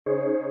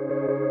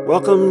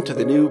Welcome to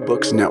the New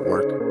Books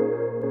Network.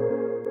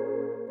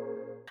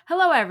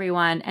 Hello,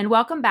 everyone, and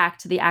welcome back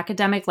to the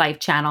Academic Life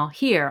channel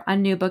here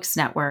on New Books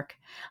Network.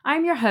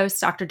 I'm your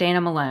host, Dr.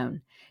 Dana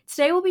Malone.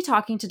 Today, we'll be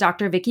talking to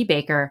Dr. Vicki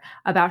Baker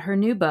about her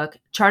new book,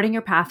 Charting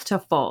Your Path to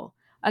Full,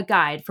 a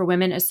guide for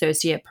women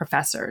associate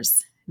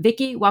professors.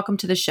 Vicki, welcome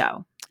to the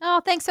show.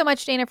 Oh, thanks so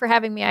much, Dana, for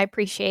having me. I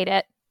appreciate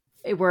it.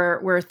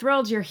 We're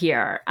thrilled you're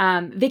here.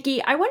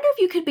 Vicki, I wonder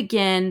if you could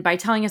begin by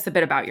telling us a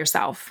bit about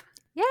yourself.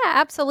 Yeah,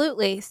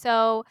 absolutely.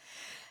 So,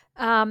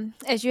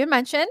 as you had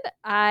mentioned,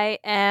 I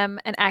am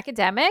an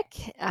academic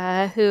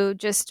who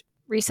just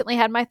recently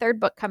had my third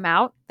book come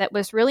out that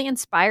was really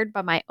inspired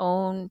by my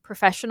own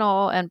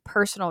professional and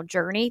personal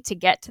journey to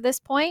get to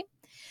this point.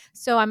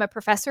 So I'm a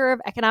professor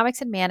of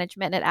economics and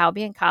management at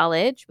Albion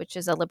College, which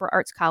is a liberal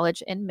arts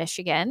college in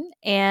Michigan,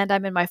 and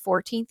I'm in my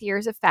 14th year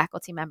as a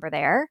faculty member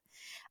there.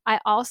 I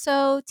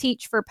also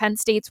teach for Penn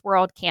State's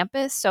World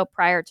Campus. So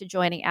prior to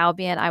joining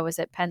Albion, I was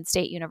at Penn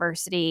State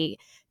University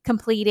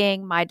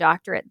completing my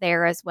doctorate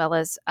there as well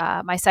as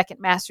my second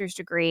master's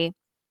degree.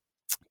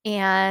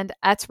 And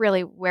that's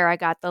really where I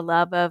got the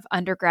love of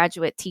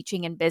undergraduate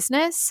teaching in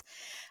business.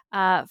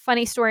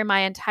 Funny story, my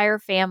entire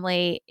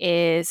family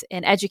is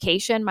in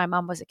education. My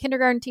mom was a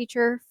kindergarten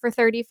teacher for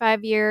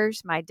 35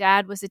 years. My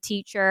dad was a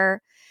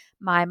teacher.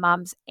 My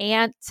mom's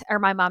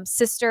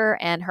sister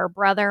and her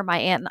brother, my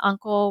aunt and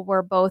uncle,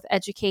 were both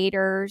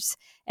educators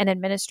and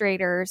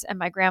administrators. And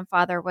my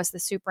grandfather was the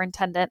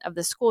superintendent of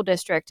the school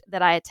district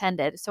that I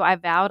attended. So I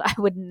vowed I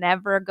would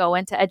never go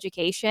into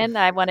education.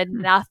 I wanted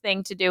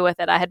nothing to do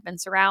with it. I had been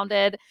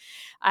surrounded.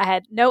 I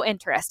had no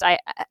interest. I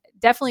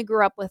definitely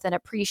grew up with an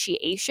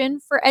appreciation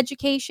for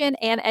education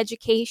and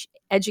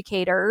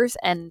educators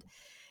and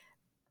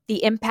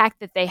the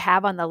impact that they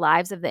have on the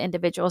lives of the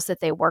individuals that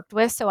they worked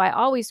with. So I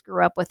always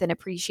grew up with an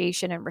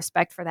appreciation and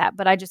respect for that,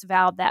 but I just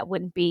vowed that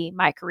wouldn't be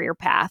my career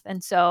path.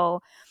 And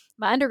so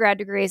my undergrad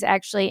degree is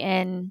actually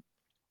in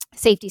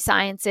safety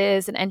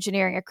sciences and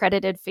engineering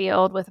accredited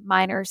field with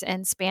minors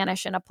in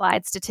Spanish and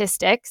applied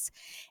statistics.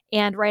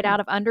 And right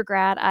out of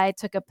undergrad, I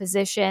took a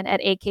position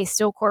at AK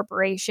Steel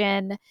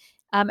Corporation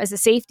as a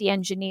safety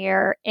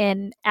engineer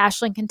in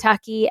Ashland,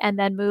 Kentucky, and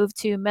then moved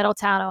to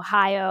Middletown,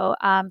 Ohio,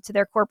 to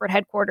their corporate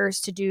headquarters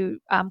to do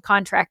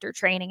contractor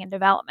training and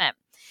development.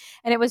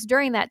 And it was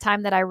during that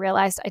time that I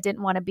realized I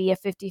didn't want to be a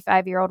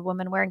 55-year-old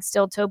woman wearing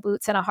steel-toe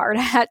boots and a hard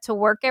hat to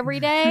work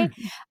every day.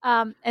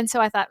 And so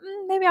I thought,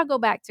 maybe I'll go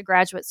back to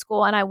graduate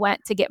school. And I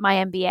went to get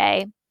my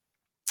MBA.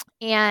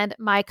 And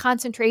my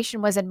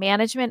concentration was in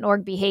management and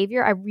org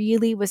behavior. I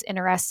really was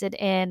interested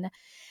in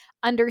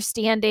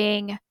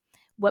understanding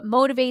what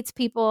motivates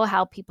people,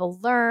 how people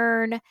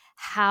learn,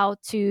 how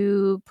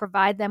to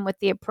provide them with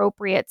the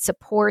appropriate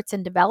supports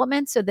and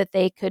development so that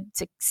they could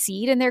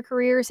succeed in their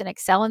careers and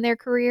excel in their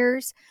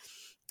careers.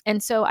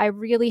 And so I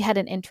really had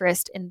an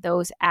interest in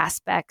those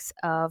aspects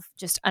of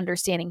just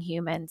understanding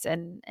humans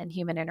and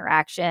human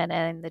interaction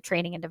and the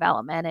training and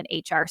development and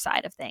HR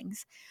side of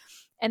things.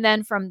 And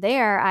then from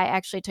there, I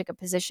actually took a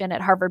position at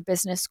Harvard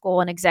Business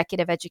School in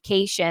executive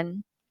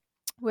education,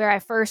 where I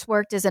first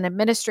worked as an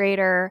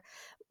administrator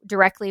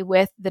directly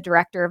with the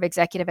director of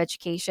executive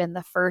education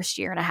the first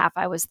year and a half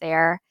I was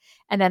there.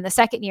 And then the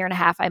second year and a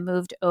half, I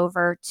moved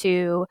over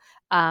to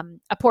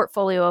a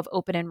portfolio of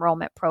open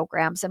enrollment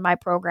programs. And my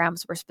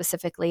programs were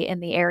specifically in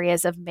the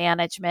areas of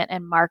management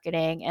and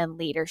marketing and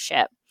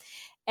leadership.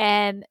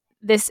 And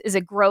this is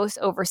a gross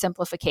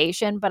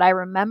oversimplification, but I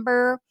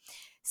remember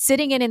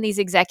sitting in these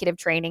executive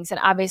trainings, and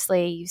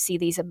obviously you see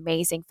these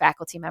amazing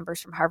faculty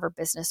members from Harvard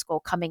Business School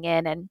coming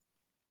in, and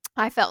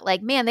I felt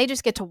like, man, they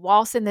just get to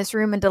waltz in this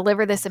room and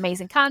deliver this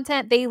amazing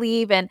content. They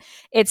leave, and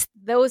it's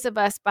those of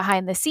us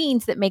behind the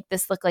scenes that make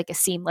this look like a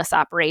seamless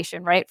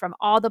operation, right? From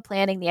all the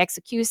planning, the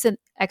execution,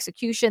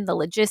 the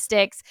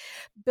logistics,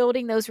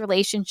 building those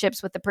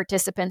relationships with the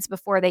participants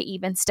before they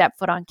even step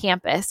foot on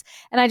campus.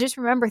 And I just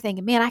remember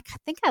thinking, man, I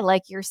think I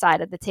like your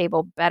side of the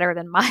table better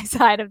than my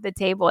side of the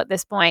table at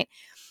this point.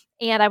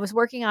 And I was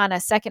working on a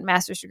second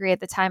master's degree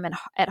at the time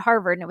at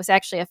Harvard, and it was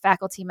actually a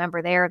faculty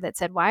member there that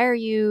said, why are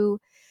you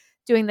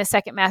doing the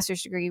second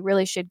master's degree? You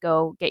really should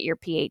go get your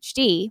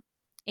PhD.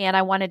 And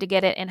I wanted to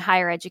get it in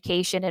higher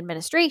education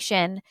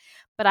administration,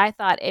 but I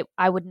thought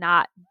I would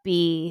not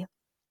be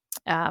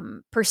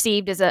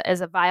perceived as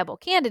a viable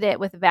candidate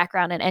with a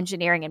background in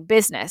engineering and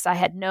business. I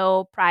had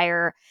no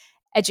prior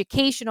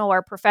educational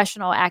or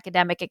professional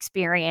academic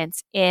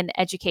experience in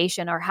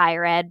education or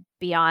higher ed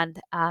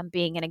beyond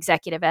being an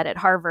executive ed at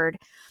Harvard.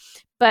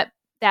 But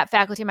that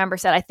faculty member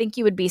said, I think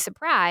you would be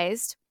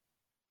surprised.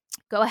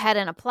 Go ahead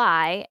and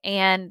apply.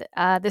 And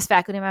this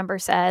faculty member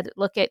said,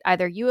 look at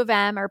either U of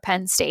M or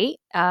Penn State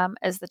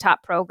as the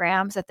top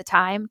programs at the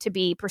time to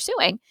be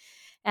pursuing.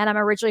 And I'm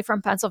originally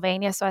from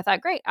Pennsylvania, so I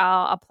thought, great,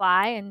 I'll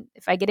apply. And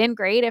if I get in,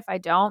 great. If I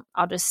don't,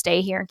 I'll just stay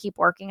here and keep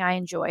working. I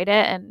enjoyed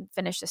it and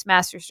finish this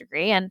master's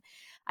degree. And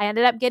I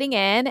ended up getting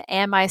in,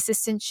 and my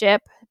assistantship,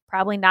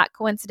 probably not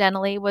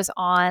coincidentally, was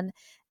on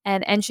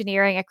an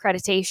engineering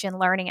accreditation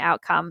learning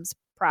outcomes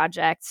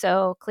project.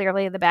 So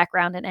clearly the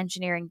background in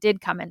engineering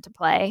did come into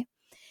play.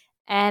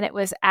 And it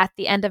was at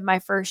the end of my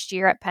first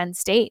year at Penn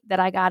State that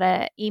I got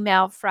an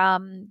email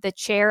from the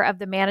chair of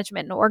the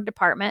management and org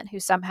department, who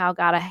somehow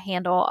got a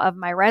handle of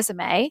my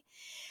resume,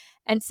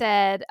 and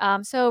said,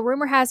 so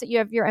rumor has it you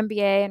have your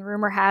MBA, and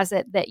rumor has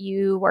it that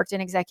you worked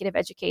in executive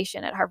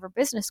education at Harvard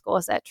Business School.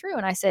 Is that true?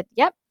 And I said,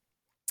 yep.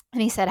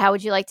 And he said, how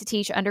would you like to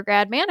teach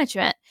undergrad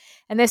management?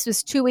 And this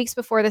was 2 weeks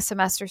before the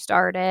semester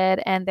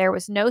started, and there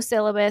was no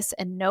syllabus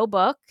and no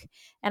book,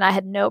 and I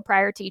had no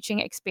prior teaching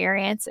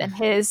experience. And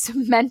his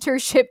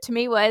mentorship to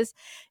me was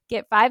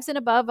get 5s and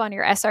above on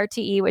your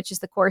SRTE, which is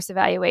the course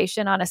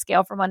evaluation on a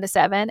scale from 1 to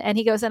 7. And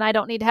he goes, and I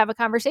don't need to have a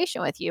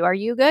conversation with you. Are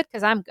you good?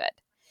 Because I'm good.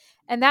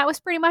 And that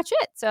was pretty much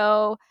it.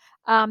 So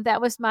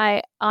that was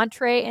my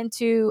entree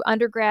into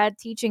undergrad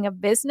teaching of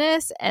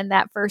business. And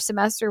that first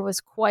semester was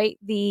quite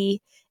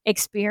the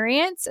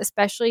experience,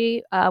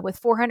 especially with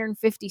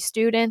 450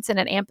 students in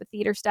an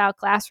amphitheater style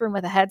classroom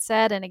with a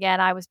headset. And again,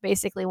 I was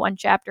basically one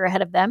chapter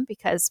ahead of them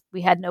because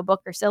we had no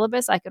book or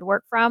syllabus I could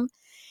work from.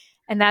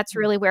 And that's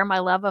really where my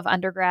love of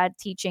undergrad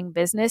teaching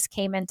business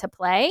came into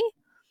play.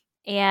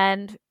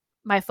 And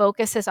my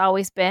focus has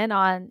always been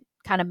on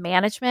kind of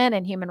management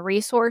and human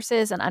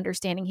resources and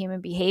understanding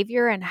human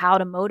behavior and how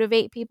to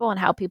motivate people and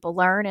how people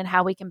learn and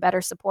how we can better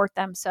support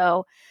them.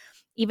 So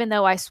even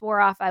though I swore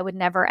off I would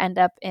never end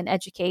up in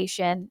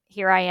education,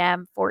 here I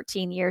am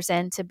 14 years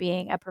into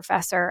being a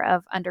professor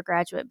of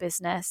undergraduate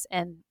business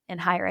and in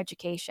higher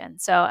education.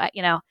 So, I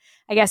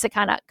guess it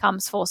kind of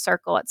comes full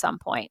circle at some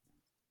point.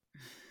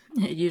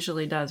 It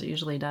usually does. It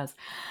usually does.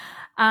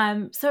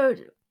 So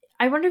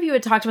I wonder if you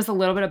would talk to us a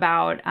little bit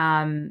about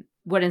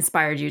what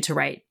inspired you to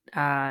write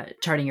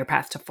Charting Your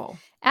Path to Full.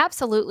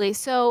 Absolutely.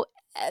 So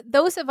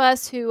those of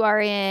us who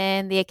are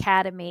in the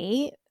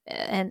academy,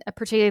 and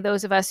particularly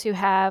those of us who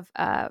have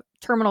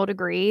terminal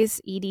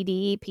degrees,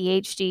 EDD,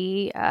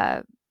 PhD,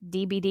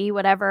 DBD,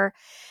 whatever,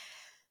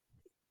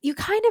 you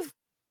kind of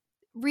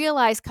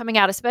realize coming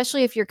out,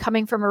 especially if you're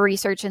coming from a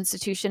research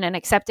institution and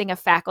accepting a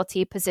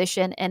faculty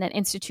position in an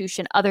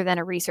institution other than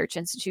a research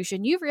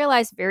institution, you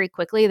realize very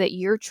quickly that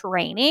your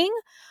training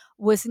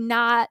was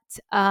not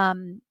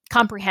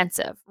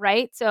comprehensive,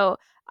 right? So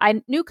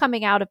I knew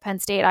coming out of Penn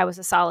State, I was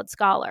a solid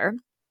scholar.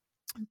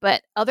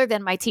 But other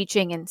than my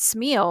teaching in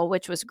SMEAL,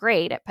 which was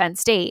great at Penn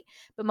State,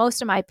 but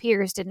most of my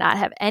peers did not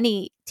have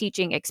any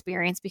teaching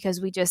experience because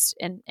we just,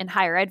 in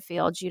higher ed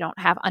fields, you don't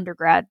have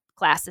undergrad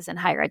classes in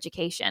higher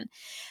education.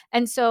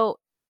 And so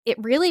it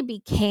really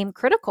became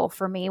critical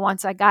for me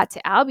once I got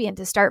to Albion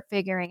to start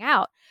figuring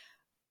out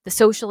the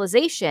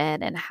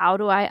socialization and how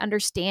do I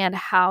understand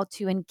how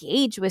to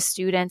engage with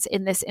students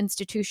in this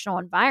institutional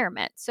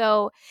environment.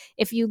 So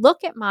if you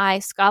look at my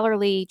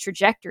scholarly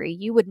trajectory,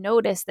 you would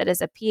notice that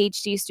as a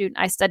PhD student,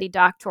 I studied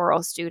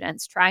doctoral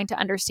students, trying to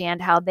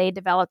understand how they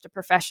developed a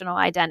professional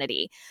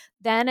identity.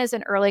 Then as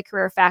an early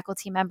career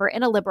faculty member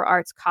in a liberal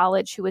arts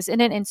college who was in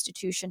an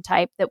institution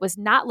type that was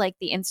not like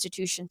the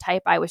institution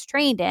type I was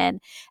trained in,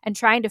 and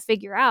trying to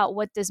figure out,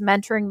 what does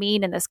mentoring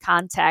mean in this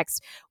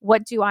context?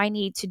 What do I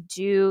need to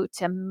do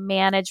to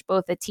manage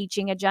both a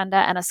teaching agenda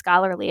and a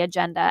scholarly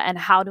agenda? And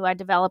how do I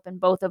develop in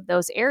both of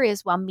those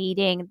areas while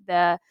meeting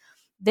the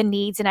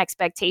needs and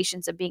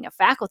expectations of being a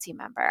faculty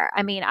member?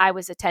 I mean, I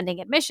was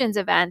attending admissions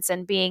events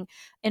and being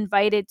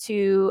invited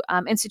to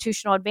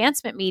institutional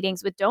advancement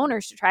meetings with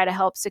donors to try to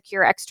help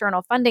secure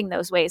external funding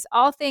those ways,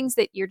 all things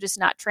that you're just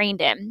not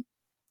trained in.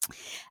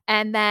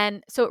 And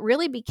then, so it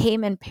really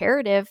became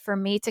imperative for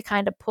me to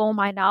kind of pull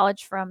my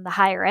knowledge from the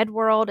higher ed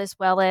world, as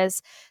well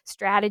as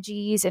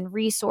strategies and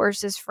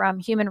resources from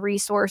human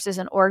resources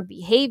and org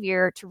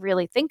behavior, to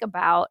really think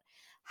about,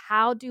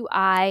 how do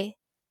I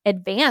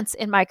advance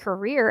in my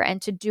career and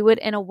to do it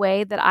in a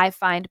way that I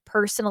find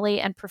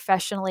personally and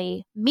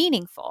professionally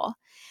meaningful.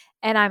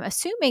 And I'm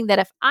assuming that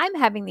if I'm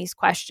having these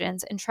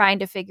questions and trying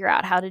to figure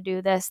out how to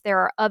do this, there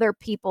are other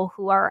people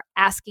who are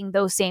asking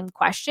those same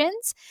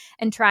questions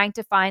and trying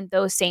to find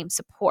those same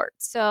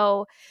supports.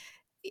 So,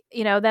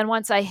 then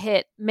once I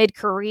hit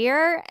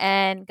mid-career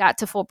and got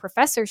to full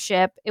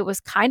professorship, it was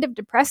kind of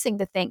depressing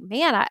to think,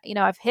 man,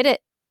 I've hit it.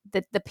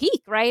 The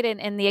peak, right?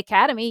 And in the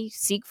academy,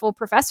 seek full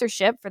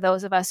professorship for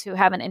those of us who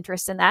have an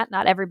interest in that.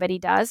 Not everybody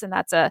does. And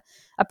that's a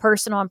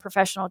personal and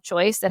professional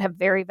choice that have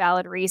very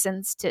valid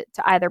reasons to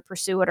either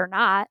pursue it or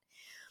not.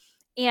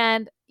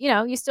 And,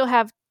 you still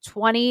have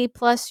 20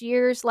 plus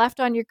years left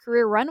on your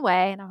career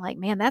runway. And I'm like,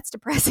 man, that's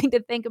depressing to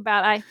think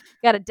about. I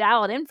got to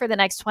dial it in for the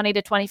next 20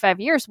 to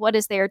 25 years. What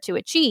is there to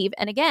achieve?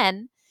 And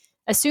again,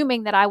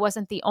 assuming that I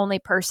wasn't the only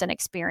person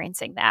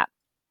experiencing that.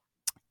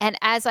 And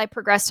as I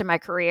progressed in my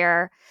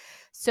career,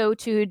 so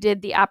too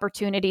did the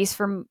opportunities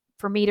for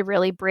me to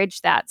really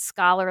bridge that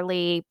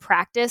scholarly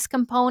practice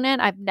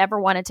component. I've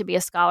never wanted to be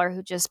a scholar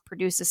who just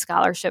produces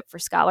scholarship for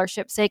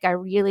scholarship's sake. I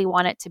really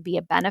want it to be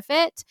a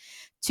benefit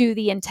to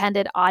the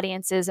intended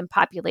audiences and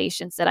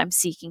populations that I'm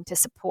seeking to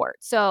support.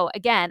 So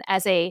again,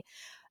 as a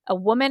a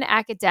woman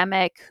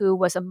academic who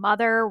was a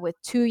mother with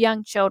 2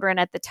 young children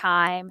at the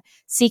time,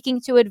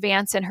 seeking to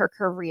advance in her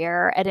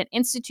career at an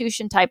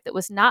institution type that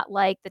was not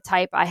like the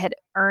type I had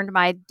earned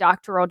my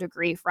doctoral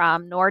degree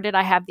from, nor did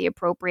I have the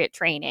appropriate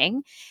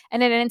training,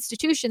 and at an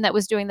institution that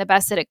was doing the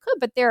best that it could,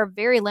 but there are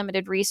very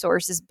limited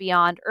resources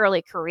beyond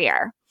early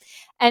career.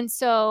 And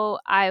so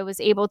I was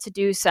able to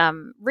do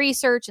some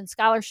research and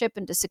scholarship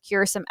and to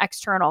secure some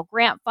external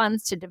grant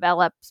funds to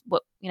develop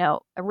what,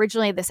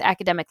 originally this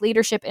Academic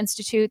Leadership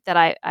Institute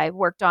that I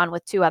worked on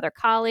with 2 other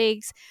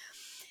colleagues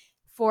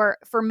for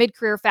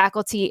mid-career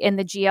faculty in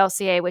the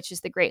GLCA, which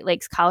is the Great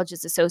Lakes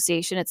Colleges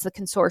Association. It's the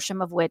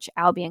consortium of which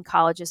Albion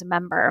College is a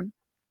member.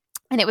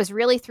 And it was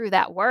really through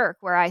that work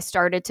where I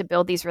started to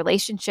build these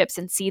relationships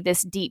and see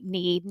this deep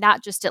need,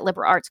 not just at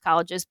liberal arts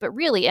colleges, but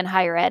really in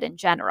higher ed in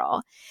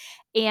general.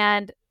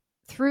 And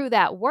through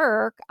that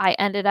work, I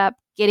ended up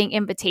getting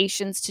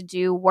invitations to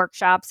do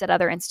workshops at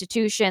other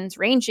institutions,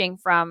 ranging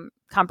from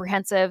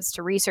comprehensives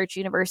to research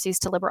universities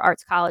to liberal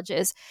arts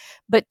colleges.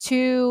 But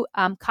 2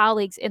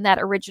 colleagues in that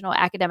original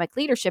Academic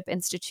Leadership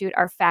Institute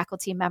are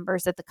faculty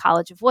members at the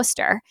College of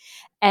Worcester.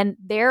 And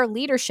their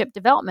leadership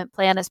development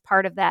plan as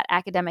part of that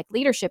Academic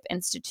Leadership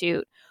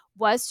Institute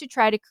was to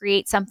try to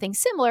create something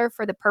similar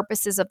for the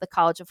purposes of the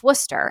College of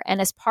Worcester. And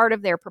as part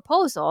of their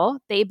proposal,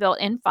 they built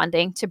in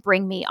funding to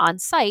bring me on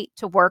site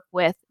to work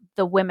with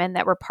the women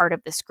that were part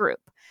of this group.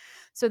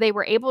 So they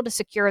were able to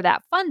secure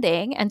that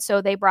funding. And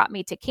so they brought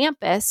me to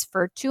campus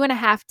for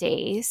 2.5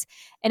 days.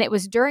 And it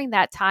was during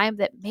that time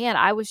that, man,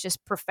 I was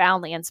just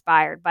profoundly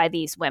inspired by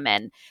these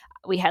women.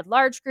 We had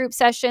large group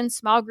sessions,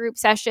 small group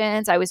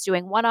sessions. I was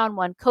doing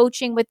one-on-one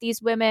coaching with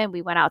these women.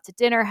 We went out to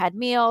dinner, had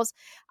meals.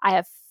 I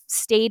have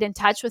stayed in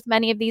touch with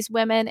many of these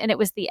women. And it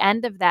was the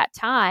end of that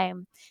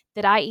time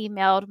that I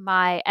emailed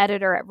my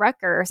editor at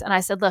Rutgers and I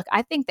said, look,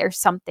 I think there's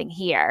something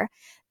here.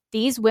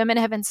 These women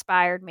have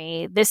inspired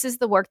me. This is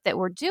the work that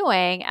we're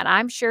doing. And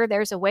I'm sure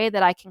there's a way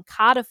that I can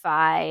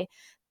codify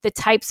the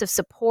types of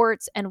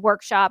supports and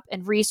workshop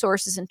and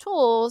resources and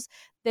tools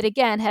that,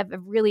 again, have a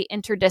really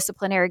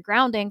interdisciplinary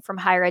grounding from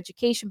higher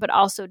education, but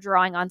also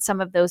drawing on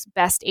some of those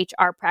best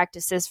HR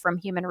practices from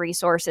human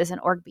resources and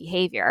org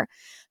behavior.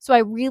 So I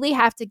really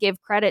have to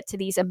give credit to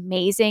these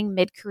amazing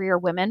mid-career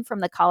women from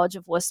the College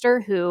of Worcester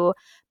who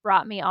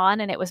brought me on,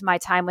 and it was my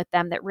time with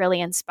them that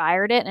really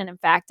inspired it. And in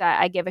fact,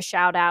 I give a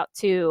shout out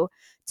to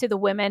the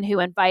women who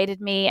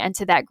invited me and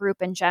to that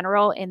group in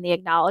general in the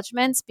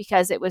acknowledgments,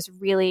 because it was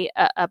really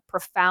a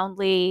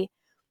profoundly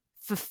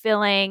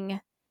fulfilling,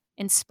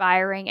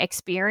 inspiring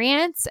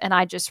experience. And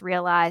I just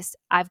realized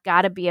I've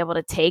got to be able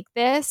to take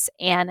this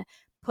and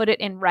put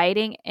it in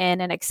writing in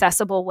an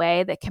accessible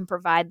way that can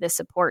provide the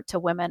support to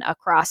women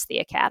across the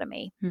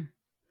academy.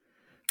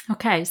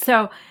 Okay.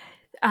 So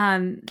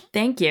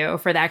thank you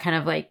for that kind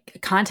of like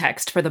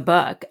context for the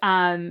book.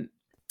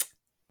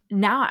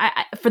 Now,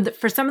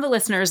 for some of the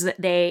listeners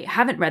that they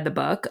haven't read the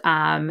book,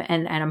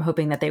 and I'm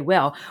hoping that they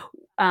will,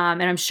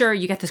 and I'm sure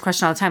you get this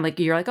question all the time. Like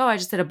you're like, oh, I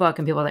just did a book,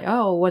 and people are like,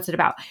 oh, what's it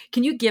about?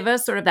 Can you give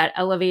us sort of that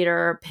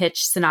elevator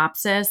pitch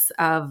synopsis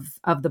of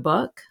the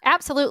book?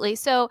 Absolutely.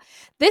 So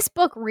this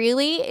book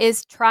really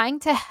is trying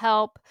to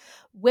help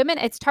women.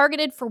 It's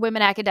targeted for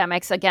women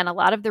academics. Again, a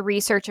lot of the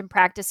research and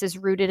practice is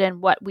rooted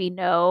in what we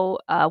know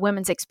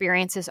women's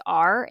experiences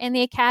are in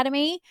the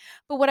academy.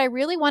 But what I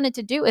really wanted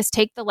to do is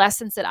take the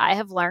lessons that I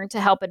have learned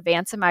to help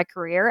advance in my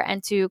career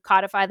and to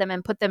codify them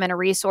and put them in a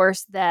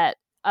resource that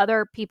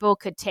other people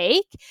could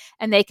take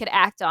and they could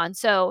act on.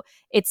 So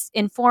it's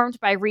informed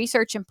by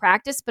research and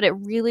practice, but it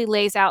really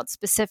lays out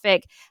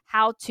specific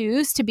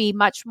how-tos to be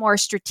much more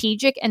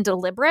strategic and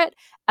deliberate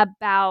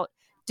about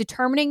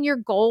determining your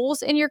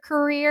goals in your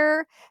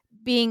career,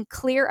 being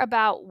clear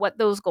about what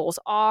those goals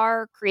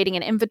are, creating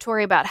an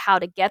inventory about how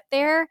to get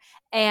there,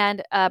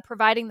 and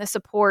providing the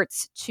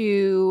supports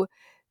to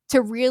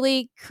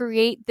really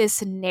create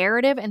this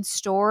narrative and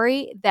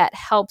story that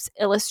helps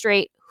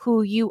illustrate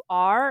who you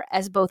are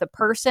as both a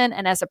person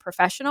and as a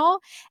professional,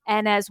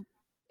 and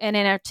in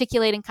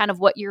articulating kind of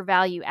what your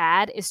value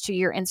add is to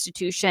your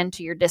institution,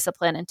 to your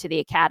discipline, and to the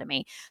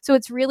academy. So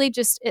it's really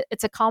just,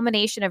 it's a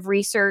culmination of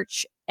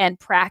research and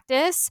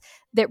practice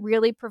that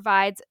really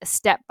provides a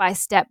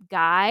step-by-step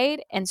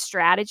guide and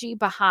strategy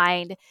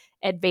behind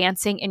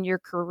advancing in your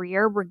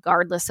career,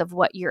 regardless of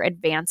what your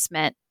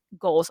advancement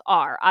goals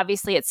are.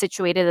 Obviously, it's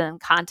situated in the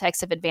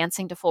context of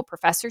advancing to full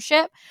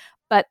professorship,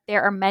 but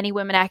there are many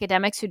women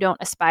academics who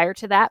don't aspire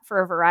to that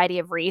for a variety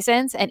of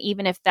reasons. And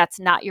even if that's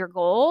not your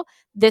goal,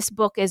 this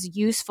book is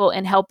useful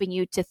in helping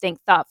you to think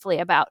thoughtfully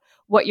about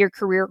what your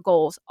career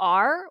goals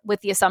are,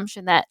 with the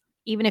assumption that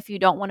even if you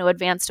don't want to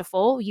advance to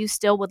full, you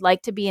still would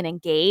like to be an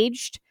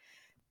engaged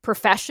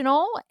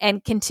professional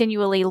and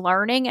continually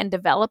learning and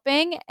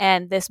developing.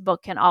 And this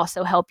book can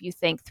also help you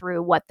think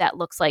through what that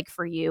looks like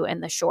for you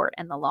in the short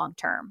and the long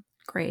term.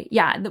 Great.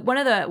 Yeah. One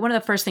of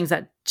the first things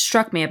that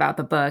struck me about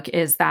the book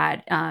is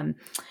that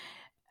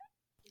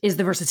is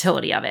the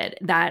versatility of it.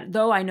 That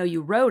though I know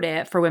you wrote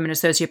it for women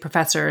associate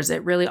professors,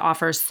 it really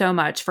offers so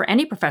much for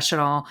any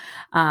professional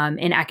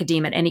in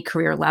academia at any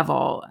career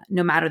level,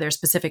 no matter their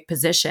specific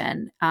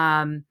position.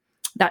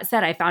 That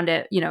said, I found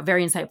it,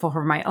 very insightful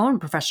for my own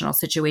professional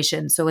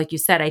situation. So like you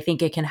said, I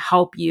think it can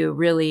help you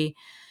really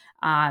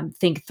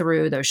think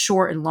through those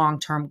short and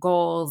long-term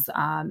goals,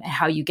 and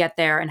how you get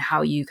there and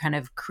how you kind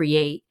of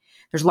create.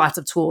 There's lots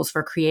of tools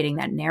for creating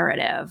that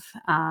narrative.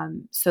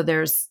 So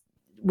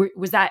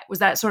was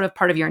that sort of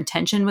part of your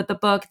intention with the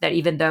book, that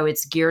even though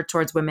it's geared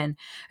towards women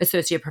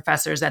associate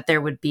professors, that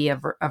there would be a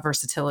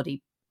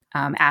versatility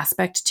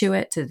aspect to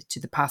it, to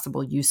the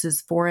possible uses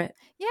for it?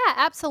 Yeah,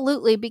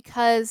 absolutely.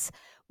 Because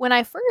when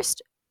I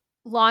first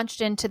launched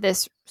into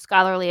this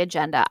scholarly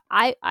agenda,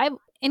 I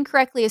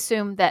incorrectly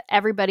assumed that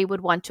everybody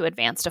would want to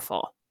advance to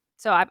full.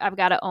 So I've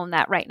got to own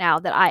that right now,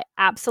 that I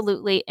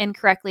absolutely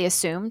incorrectly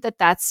assumed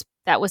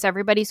that was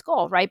everybody's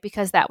goal, right?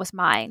 Because that was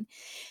mine.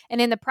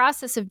 And in the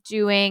process of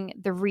doing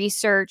the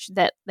research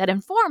that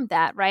informed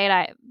that,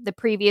 right, the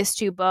previous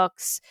two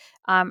books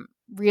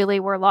really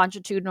were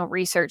longitudinal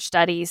research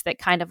studies that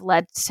kind of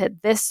led to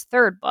this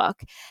third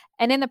book.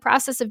 And in the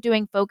process of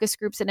doing focus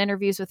groups and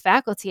interviews with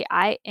faculty,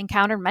 I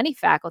encountered many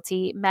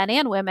faculty, men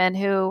and women,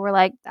 who were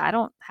like, I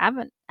don't have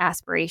an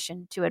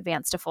aspiration to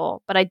advance to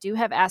full, but I do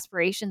have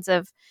aspirations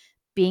of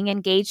being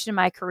engaged in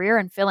my career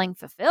and feeling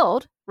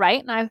fulfilled,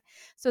 right?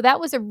 So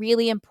that was a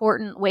really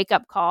important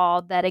wake-up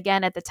call that,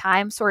 again, at the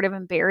time, sort of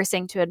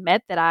embarrassing to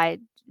admit that I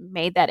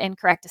made that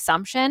incorrect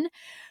assumption.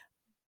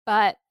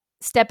 But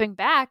stepping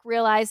back,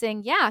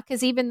 realizing,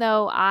 because even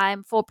though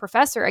I'm full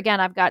professor, again,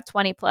 I've got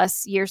 20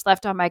 plus years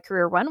left on my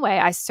career runway,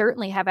 I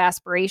certainly have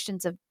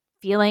aspirations of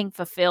feeling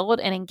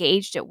fulfilled and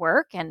engaged at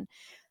work, and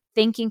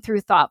thinking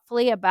through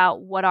thoughtfully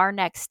about what are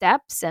next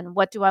steps and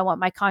what do I want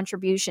my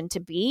contribution to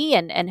be,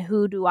 and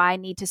who do I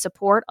need to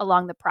support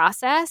along the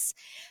process.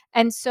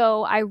 And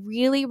so I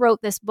really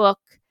wrote this book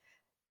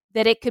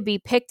that it could be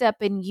picked up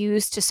and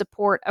used to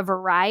support a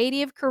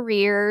variety of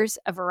careers,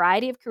 a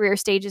variety of career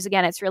stages.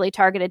 Again, it's really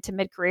targeted to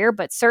mid-career,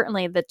 but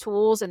certainly the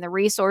tools and the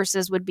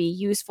resources would be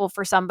useful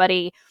for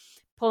somebody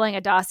pulling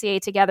a dossier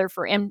together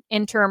for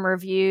interim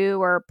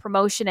review or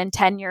promotion and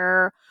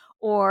tenure,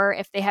 or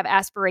if they have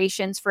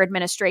aspirations for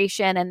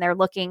administration and they're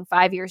looking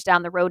 5 years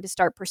down the road to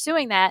start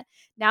pursuing that,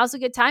 now's a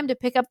good time to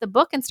pick up the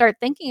book and start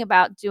thinking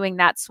about doing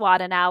that SWOT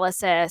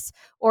analysis,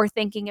 or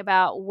thinking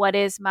about what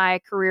is my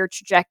career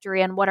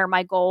trajectory and what are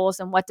my goals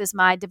and what does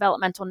my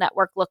developmental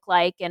network look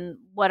like and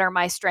what are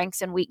my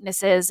strengths and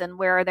weaknesses and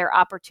where are there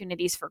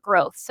opportunities for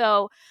growth.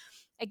 So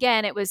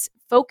again, it was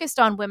focused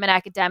on women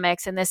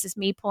academics, and this is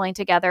me pulling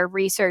together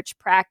research,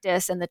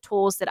 practice, and the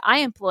tools that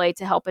I employ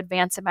to help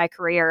advance in my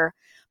career,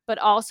 but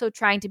also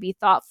trying to be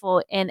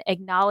thoughtful in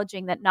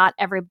acknowledging that not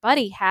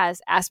everybody has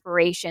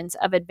aspirations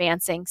of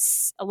advancing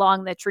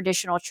along the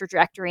traditional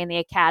trajectory in the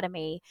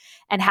academy.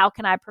 And how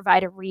can I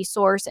provide a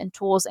resource and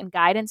tools and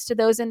guidance to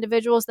those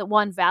individuals that,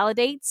 one,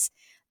 validates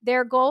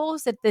their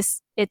goals, that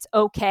it's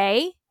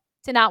okay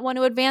to not want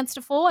to advance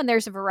to full, and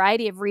there's a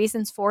variety of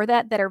reasons for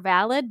that are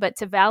valid, but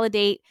to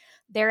validate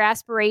their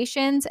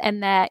aspirations,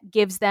 and that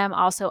gives them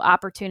also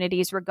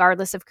opportunities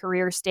regardless of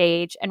career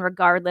stage and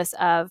regardless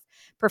of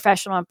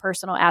professional and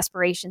personal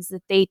aspirations,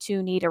 that they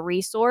too need a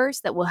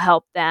resource that will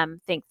help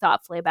them think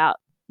thoughtfully about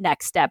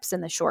next steps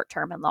in the short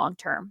term and long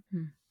term.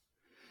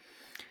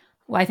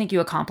 Well, I think you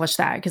accomplished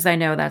that, because I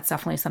know that's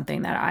definitely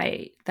something that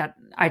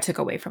I took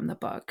away from the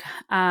book.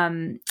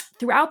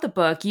 Throughout the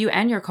book, you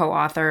and your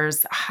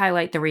co-authors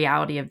highlight the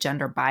reality of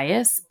gender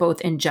bias,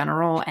 both in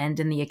general and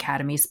in the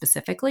academy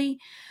specifically.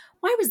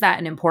 Why was that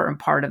an important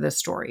part of the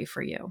story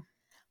for you?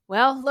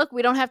 Well, look,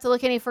 we don't have to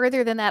look any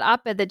further than that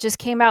op-ed that just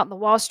came out in the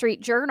Wall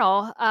Street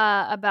Journal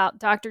about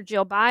Dr.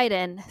 Jill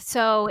Biden.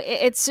 So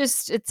it's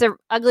an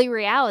ugly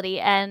reality.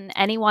 And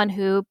anyone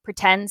who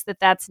pretends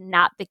that that's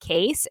not the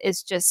case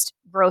is just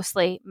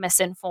grossly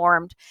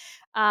misinformed.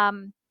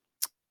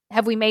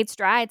 Have we made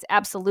strides?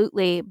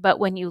 Absolutely. But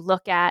when you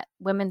look at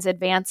women's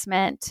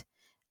advancement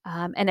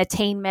and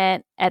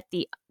attainment at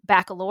the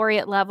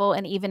baccalaureate level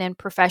and even in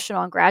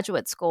professional and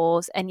graduate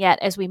schools, and yet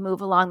as we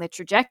move along the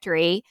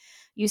trajectory,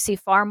 you see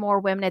far more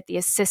women at the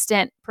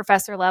assistant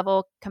professor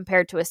level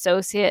compared to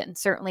associate, and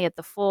certainly at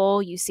the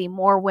full. You see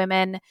more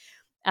women,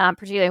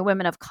 particularly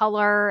women of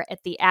color,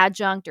 at the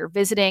adjunct or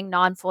visiting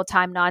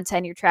non-full-time,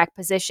 non-tenure track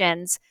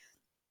positions.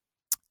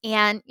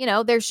 And,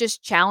 there's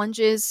just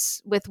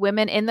challenges with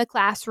women in the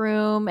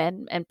classroom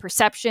and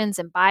perceptions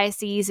and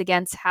biases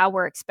against how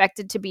we're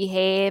expected to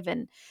behave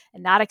and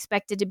not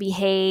expected to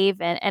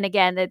behave. And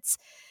again, it's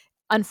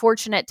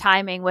unfortunate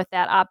timing with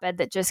that op-ed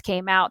that just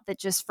came out that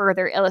just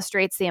further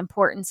illustrates the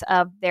importance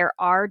of there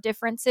are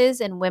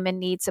differences and women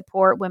need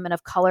support, women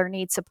of color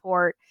need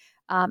support.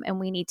 And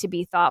we need to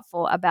be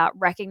thoughtful about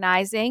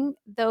recognizing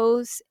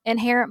those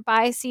inherent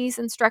biases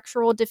and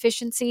structural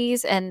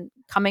deficiencies and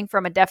coming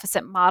from a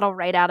deficit model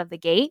right out of the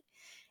gate,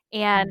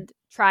 and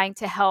trying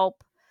to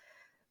help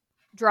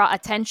draw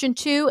attention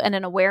to and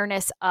an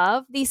awareness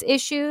of these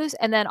issues,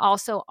 and then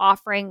also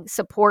offering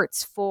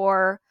supports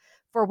for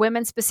for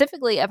women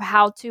specifically of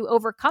how to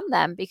overcome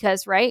them,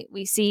 because, right,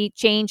 we see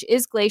change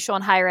is glacial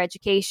in higher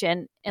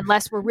education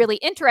unless we're really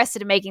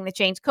interested in making the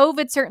change.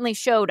 COVID certainly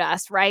showed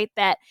us, right,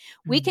 that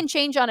we can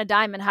change on a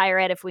dime in higher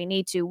ed if we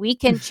need to. We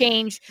can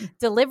change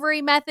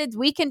delivery methods.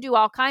 We can do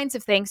all kinds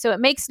of things. So it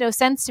makes no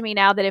sense to me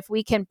now that if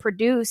we can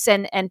produce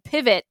and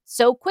pivot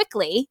so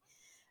quickly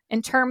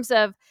in terms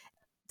of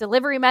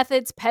delivery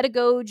methods,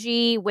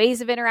 pedagogy, ways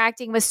of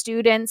interacting with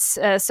students,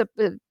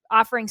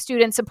 offering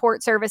student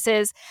support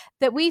services,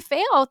 that we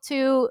fail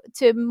to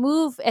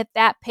move at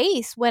that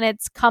pace when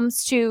it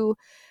comes to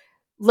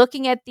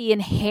looking at the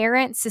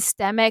inherent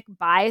systemic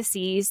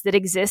biases that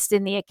exist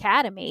in the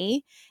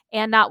academy.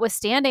 And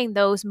notwithstanding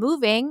those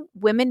moving,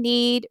 women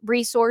need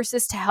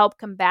resources to help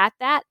combat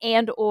that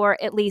and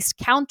or at least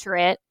counter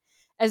it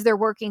as they're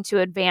working to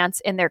advance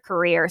in their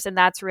careers. And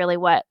that's really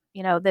what,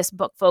 this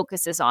book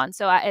focuses on.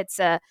 So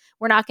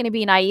we're not going to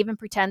be naive and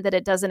pretend that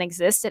it doesn't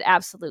exist. It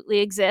absolutely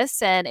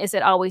exists. And is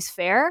it always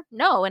fair?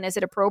 No. And is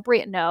it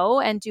appropriate?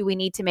 No. And do we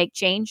need to make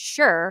change?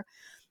 Sure.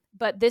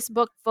 But this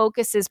book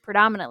focuses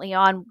predominantly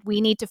on we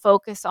need to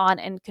focus on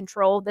and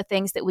control the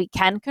things that we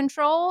can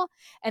control.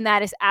 And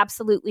that is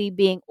absolutely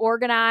being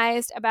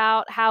organized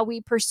about how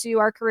we pursue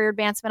our career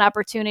advancement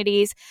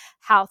opportunities,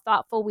 how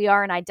thoughtful we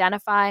are in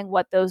identifying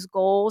what those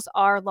goals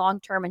are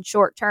long-term and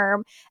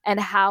short-term, and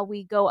how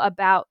we go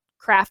about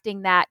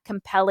crafting that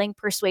compelling,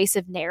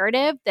 persuasive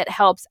narrative that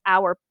helps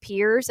our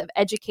peers of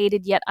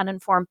educated yet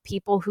uninformed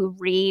people who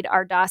read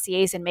our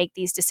dossiers and make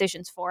these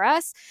decisions for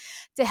us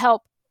to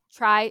help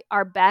try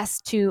our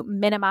best to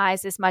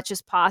minimize as much as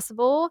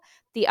possible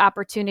the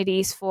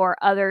opportunities for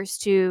others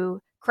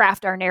to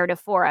craft our narrative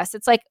for us.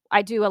 It's like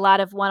I do a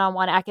lot of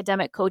one-on-one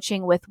academic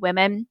coaching with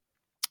women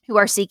who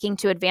are seeking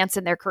to advance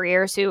in their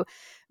careers, who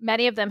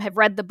many of them have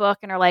read the book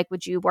and are like,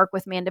 would you work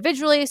with me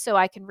individually so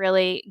I can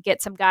really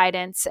get some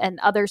guidance? And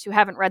others who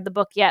haven't read the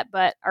book yet,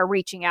 but are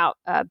reaching out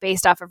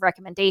based off of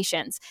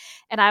recommendations.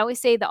 And I always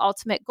say the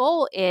ultimate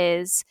goal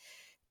is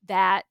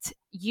that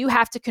you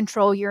have to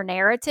control your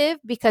narrative,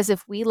 because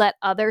if we let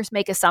others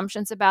make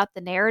assumptions about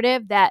the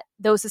narrative, that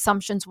those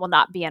assumptions will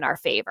not be in our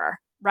favor,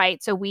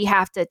 right? So we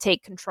have to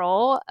take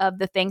control of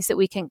the things that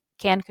we can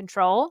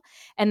control.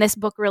 And this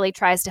book really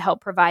tries to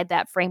help provide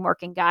that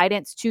framework and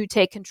guidance to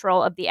take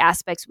control of the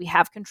aspects we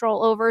have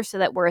control over so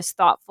that we're as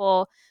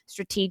thoughtful,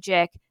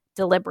 strategic,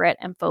 deliberate,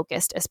 and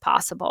focused as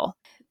possible.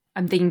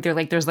 I'm thinking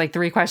there's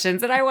three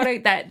questions and I want to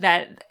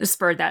that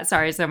spurred that.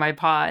 Sorry, so my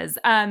pause.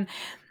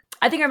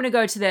 I think I'm going to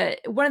go to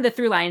one of the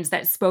through lines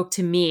that spoke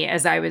to me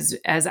as I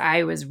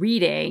was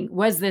reading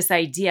was this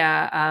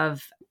idea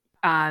of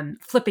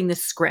flipping the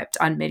script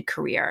on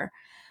mid-career,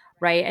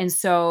 right? And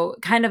so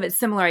kind of a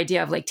similar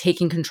idea of like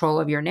taking control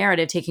of your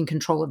narrative, taking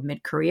control of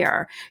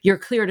mid-career. You're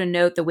clear to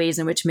note the ways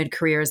in which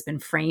mid-career has been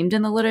framed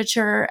in the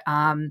literature,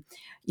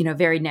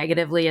 very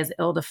negatively as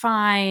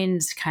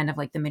ill-defined, kind of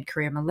like the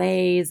mid-career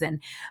malaise.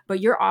 But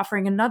you're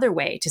offering another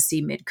way to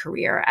see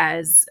mid-career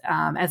as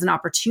an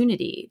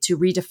opportunity to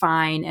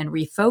redefine and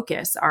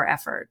refocus our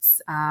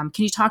efforts. Can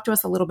you talk to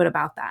us a little bit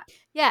about that?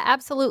 Yeah,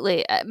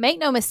 absolutely. Make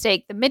no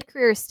mistake, the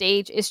mid-career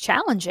stage is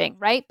challenging,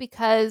 right?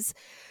 Because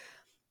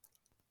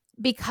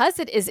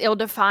it is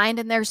ill-defined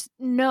and there's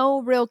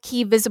no real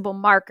key visible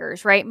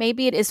markers, right?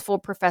 Maybe it is full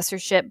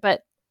professorship,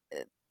 but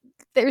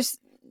there's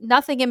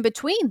nothing in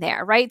between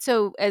there, right?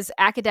 So as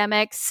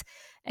academics,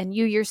 and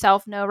you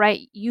yourself know,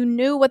 right, you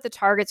knew what the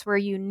targets were,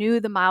 you knew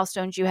the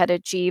milestones you had to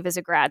achieve as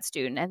a grad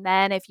student. And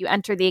then if you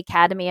enter the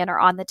academy and are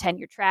on the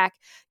tenure track,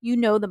 you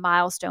know the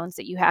milestones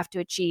that you have to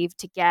achieve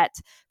to get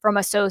from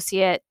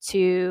associate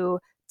to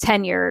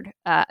tenured,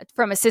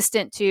 from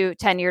assistant to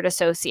tenured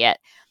associate.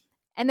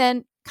 And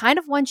then kind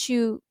of once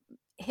you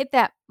hit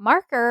that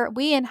marker,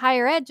 we in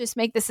higher ed just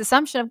make this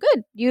assumption of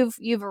good,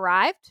 you've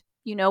arrived,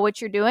 you know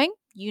what you're doing,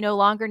 you no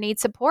longer need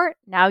support.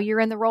 Now you're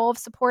in the role of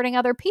supporting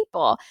other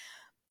people.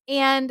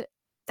 And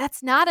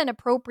that's not an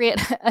appropriate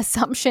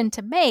assumption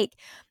to make.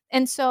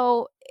 And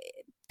so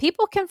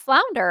people can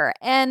flounder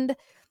and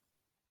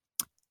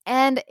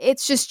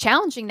it's just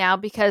challenging now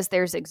because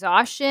there's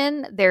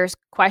exhaustion. There's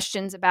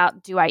questions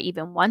about, do I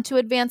even want to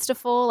advance to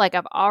full? Like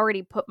I've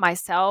already put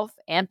myself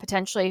and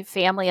potentially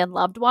family and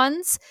loved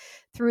ones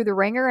through the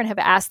ringer and have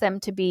asked them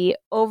to be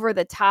over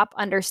the top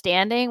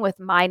understanding with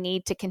my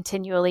need to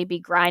continually be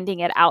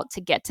grinding it out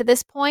to get to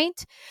this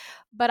point.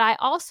 But I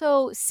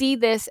also see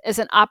this as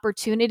an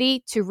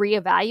opportunity to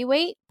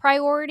reevaluate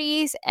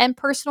priorities and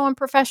personal and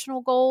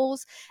professional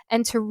goals,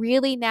 and to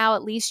really now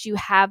at least you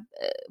have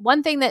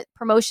one thing that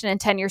promotion and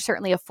tenure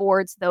certainly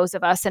affords those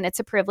of us, and it's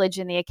a privilege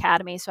in the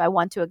academy, so I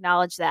want to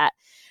acknowledge that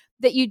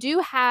you do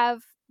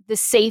have the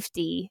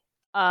safety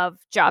of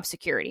job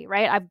security,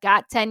 right? I've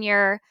got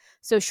tenure,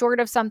 so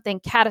short of something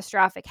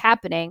catastrophic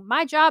happening,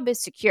 my job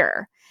is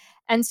secure.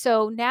 And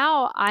so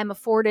now I'm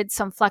afforded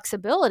some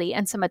flexibility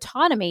and some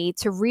autonomy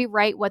to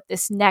rewrite what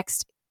this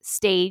next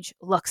stage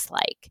looks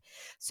like.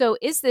 So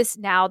is this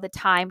now the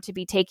time to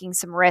be taking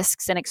some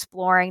risks and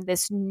exploring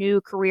this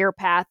new career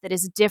path that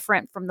is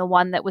different from the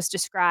one that was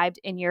described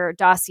in your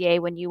dossier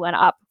when you went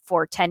up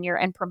for tenure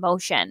and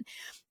promotion?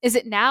 Is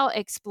it now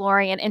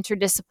exploring an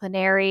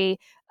interdisciplinary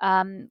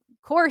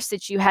course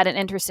that you had an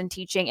interest in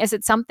teaching? Is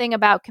it something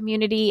about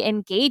community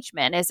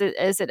engagement? Is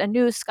it a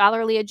new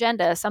scholarly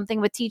agenda, something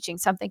with teaching,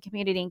 something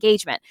community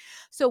engagement?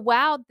 So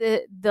while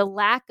the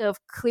lack of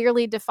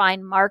clearly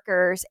defined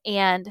markers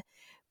and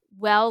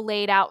well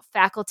laid out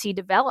faculty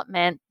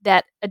development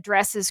that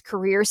addresses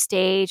career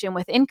stage and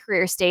within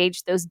career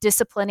stage, those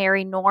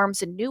disciplinary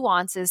norms and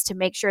nuances to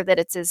make sure that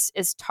it's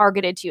as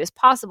targeted to you as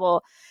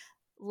possible,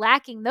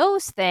 lacking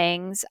those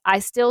things, I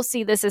still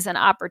see this as an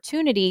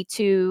opportunity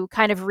to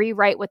kind of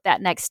rewrite what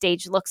that next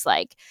stage looks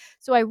like.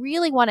 So I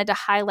really wanted to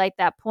highlight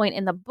that point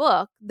in the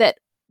book, that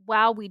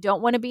while we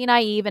don't want to be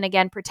naive and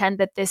again pretend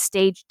that this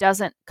stage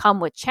doesn't come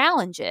with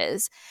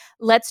challenges,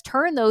 let's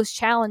turn those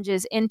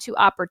challenges into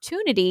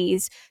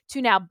opportunities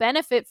to now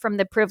benefit from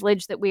the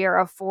privilege that we are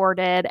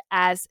afforded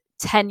as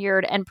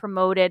tenured and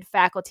promoted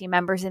faculty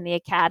members in the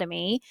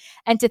academy,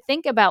 and to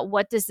think about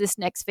what does this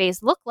next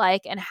phase look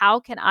like and how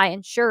can I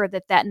ensure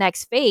that that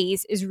next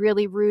phase is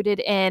really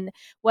rooted in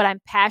what I'm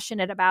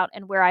passionate about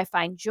and where I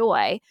find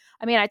joy.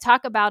 I mean, I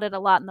talk about it a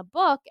lot in the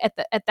book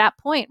at that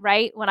point,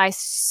 right? When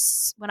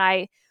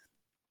I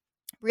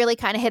really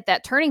kind of hit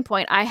that turning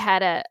point, I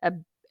had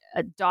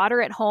a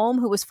daughter at home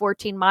who was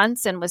 14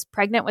 months and was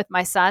pregnant with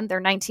my son. They're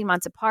 19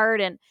 months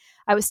apart. And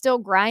I was still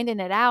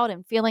grinding it out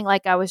and feeling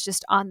like I was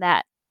just on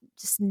that.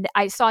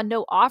 I saw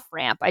no off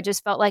ramp. I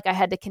just felt like I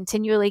had to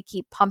continually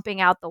keep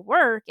pumping out the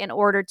work in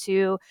order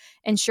to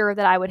ensure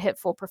that I would hit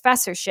full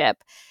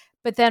professorship.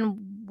 But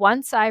then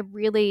once I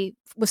really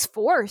was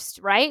forced,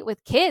 right,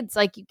 with kids,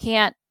 like you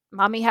can't,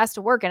 mommy has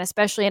to work, and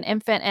especially an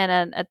infant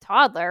and a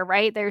toddler,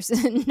 right? There's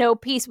no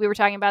peace. We were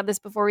talking about this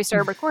before we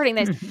started recording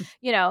this.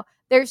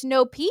 There's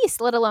no peace,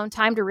 let alone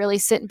time to really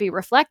sit and be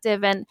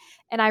reflective. And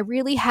I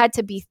really had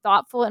to be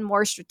thoughtful and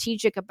more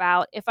strategic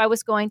about if I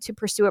was going to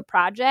pursue a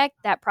project,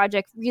 that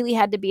project really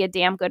had to be a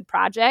damn good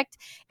project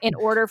in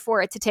order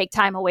for it to take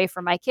time away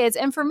from my kids.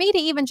 And for me to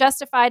even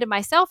justify to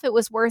myself, it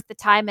was worth the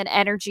time and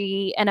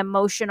energy and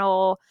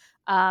emotional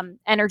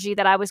energy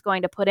that I was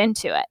going to put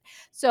into it.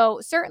 So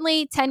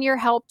certainly tenure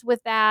helped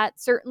with that.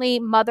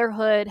 Certainly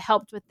motherhood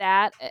helped with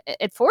that.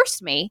 It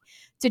forced me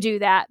to do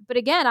that. But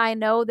again, I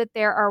know that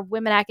there are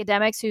women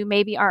academics who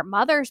maybe aren't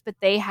mothers, but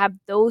they have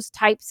those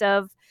types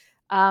of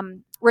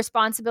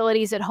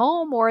responsibilities at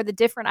home, or the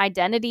different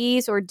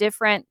identities or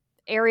different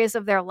areas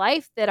of their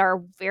life that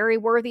are very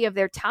worthy of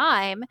their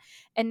time,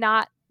 and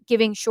not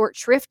giving short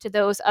shrift to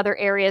those other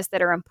areas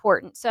that are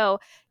important. So,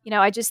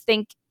 I just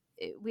think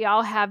we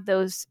all have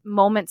those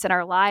moments in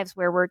our lives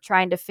where we're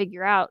trying to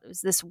figure out,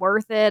 is this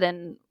worth it?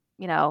 And,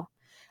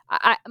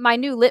 my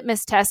new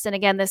litmus test, and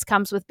again, this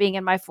comes with being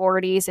in my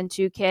 40s and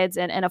 2 kids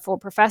and a full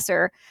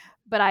professor,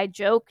 but I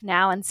joke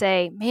now and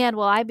say, man,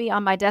 will I be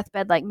on my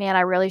deathbed like, man,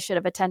 I really should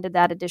have attended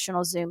that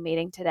additional Zoom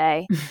meeting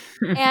today?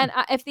 And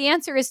if the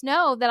answer is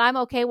no, then I'm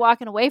okay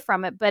walking away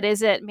from it. But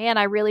is it, man,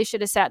 I really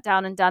should have sat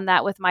down and done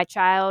that with my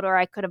child, or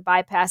I could have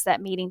bypassed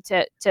that meeting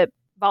to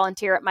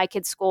volunteer at my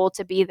kid's school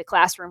to be the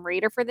classroom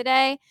reader for the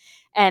day.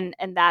 And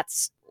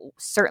that's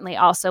certainly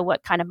also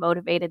what kind of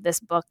motivated this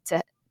book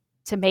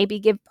to maybe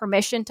give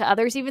permission to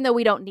others, even though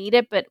we don't need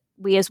it, but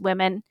we as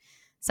women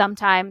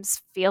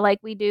sometimes feel like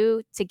we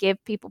do, to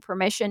give people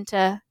permission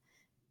to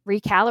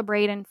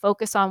recalibrate and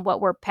focus on what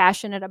we're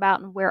passionate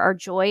about and where our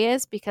joy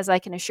is. Because I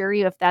can assure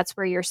you, if that's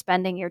where you're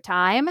spending your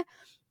time,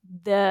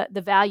 the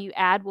value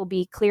add will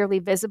be clearly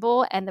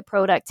visible and the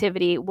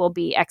productivity will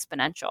be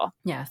exponential.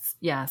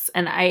 Yes.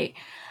 And I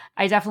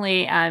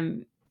definitely,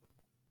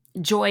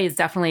 joy is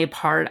definitely a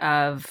part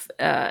of,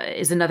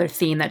 is another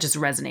theme that just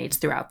resonates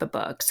throughout the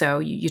book. So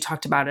you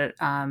talked about it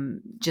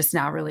just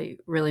now really,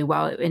 really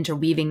well,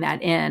 interweaving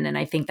that in. And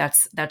I think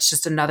that's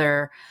just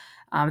another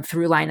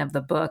through line of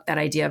the book, that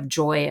idea of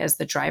joy as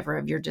the driver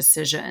of your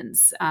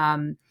decisions.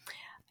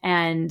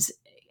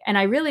 And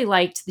I really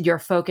liked your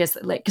focus,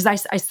 because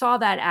I saw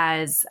that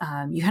as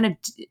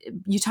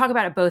you talk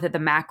about it both at the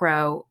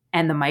macro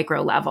and the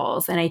micro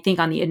levels. And I think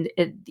on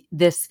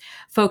this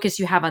focus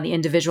you have on the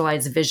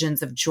individualized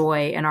visions of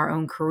joy in our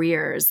own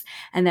careers,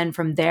 and then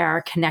from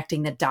there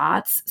connecting the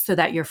dots so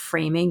that you're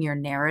framing your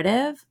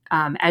narrative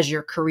as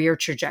your career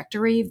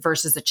trajectory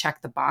versus a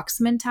check the box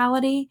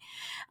mentality.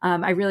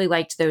 I really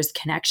liked those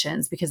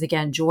connections, because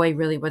again, joy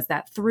really was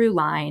that through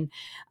line.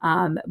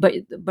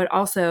 But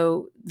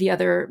also the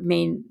other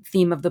main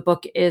theme of the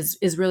book is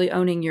really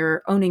owning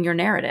your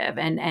narrative,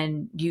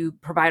 and you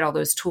provide all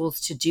those tools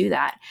to do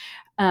that.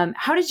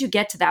 How did you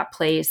get to that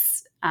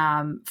place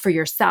for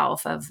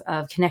yourself of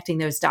connecting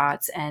those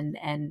dots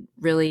and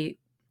really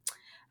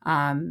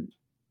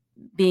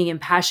being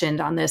impassioned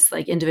on this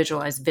like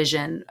individualized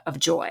vision of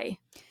joy?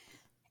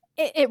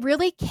 It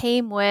really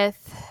came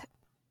with,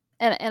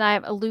 and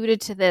I've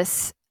alluded to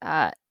this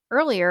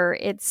earlier,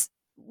 it's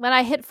when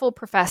I hit full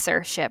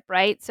professorship,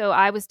 right? So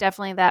I was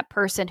definitely that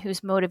person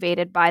who's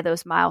motivated by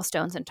those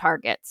milestones and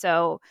targets.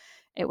 So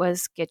It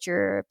was get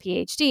your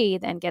PhD,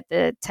 then get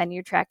the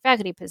tenure track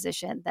faculty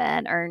position,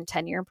 then earn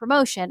tenure and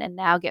promotion, and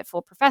now get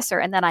full professor.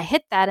 And then I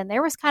hit that, and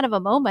there was kind of a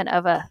moment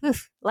of a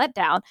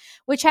letdown,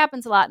 which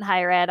happens a lot in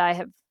higher ed. I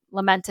have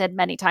lamented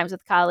many times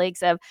with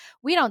colleagues of,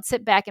 we don't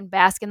sit back and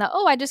bask in the,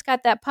 oh, I just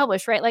got that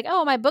published, right? Like,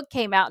 oh, my book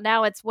came out.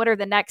 Now it's what are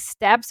the next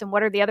steps and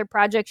what are the other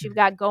projects you've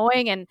got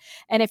going? And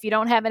if you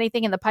don't have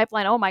anything in the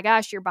pipeline, oh my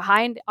gosh, you're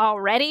behind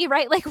already,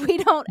 right? Like we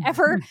don't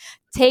ever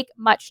take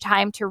much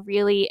time to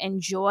really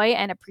enjoy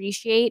and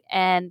appreciate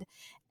and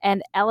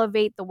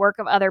elevate the work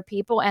of other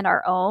people and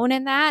our own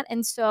in that.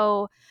 And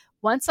so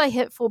once I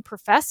hit full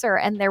professor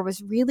and there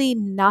was really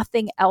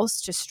nothing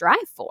else to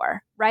strive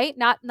for, right?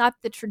 Not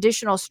the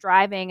traditional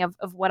striving of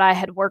what I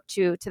had worked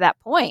to that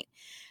point.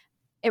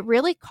 It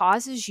really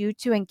causes you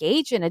to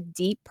engage in a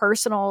deep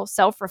personal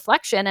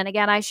self-reflection. And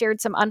again, I shared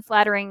some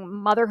unflattering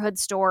motherhood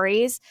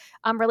stories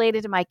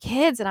related to my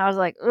kids. And I was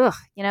like, ugh,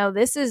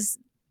 this is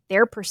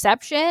their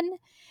perception.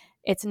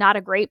 It's not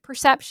a great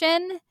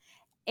perception.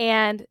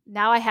 And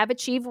now I have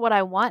achieved what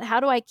I want.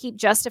 How do I keep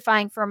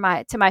justifying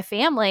to my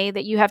family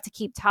that you have to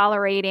keep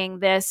tolerating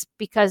this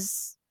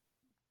because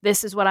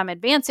this is what I'm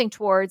advancing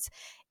towards,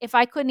 if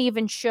I couldn't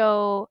even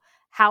show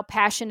how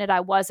passionate I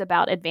was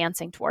about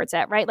advancing towards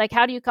that, right? Like,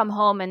 how do you come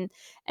home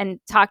and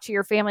talk to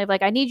your family of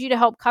like, I need you to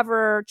help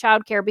cover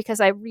childcare because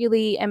I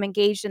really am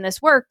engaged in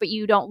this work, but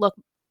you don't look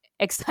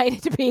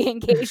excited to be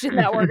engaged in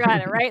that work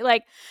either, right?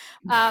 Like,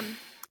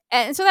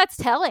 and so that's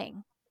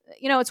telling.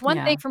 It's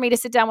one thing for me to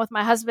sit down with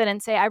my husband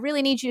and say, I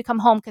really need you to come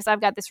home because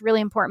I've got this really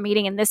important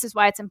meeting and this is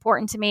why it's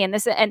important to me. And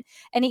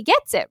and he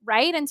gets it.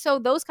 Right. And so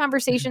those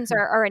conversations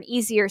are an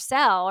easier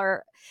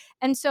sell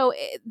and so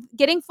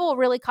getting full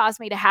really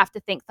caused me to have to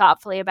think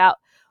thoughtfully about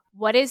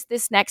what is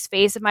this next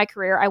phase of my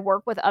career. I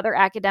work with other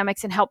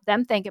academics and help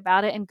them think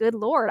about it. And good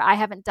Lord, I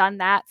haven't done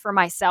that for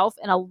myself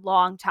in a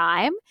long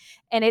time.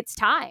 And it's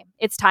time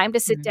to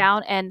sit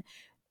down and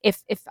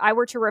if I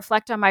were to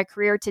reflect on my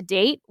career to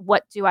date,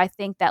 what do I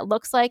think that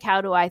looks like? How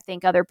do I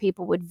think other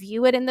people would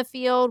view it in the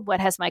field?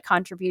 What has my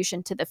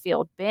contribution to the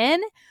field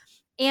been?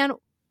 And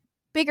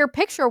bigger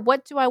picture,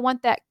 what do I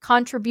want that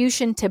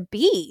contribution to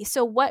be?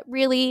 So what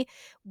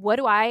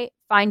do I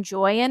find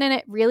joy in? And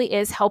it really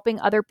is helping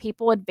other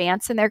people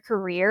advance in their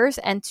careers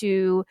and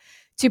to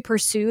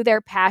pursue their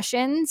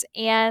passions.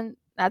 And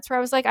that's where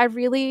I was like,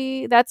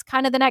 that's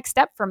kind of the next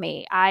step for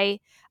me. I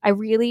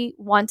really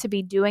want to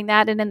be doing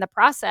that. And in the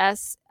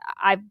process,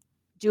 I'm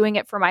doing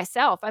it for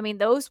myself. I mean,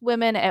 those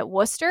women at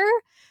Worcester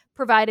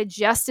provided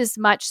just as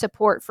much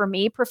support for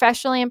me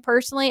professionally and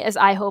personally as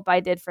I hope I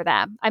did for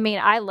them. I mean,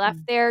 I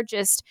left there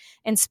just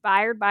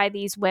inspired by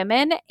these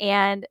women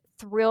and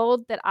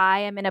thrilled that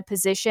I am in a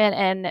position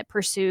and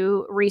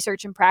pursue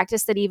research and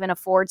practice that even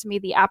affords me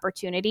the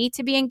opportunity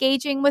to be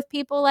engaging with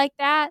people like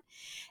that.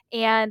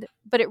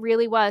 But it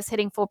really was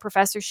hitting full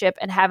professorship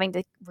and having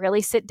to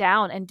really sit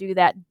down and do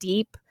that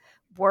deep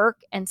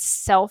work and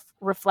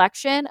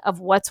self-reflection of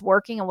what's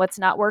working and what's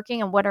not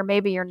working and what are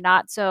maybe your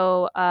not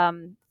so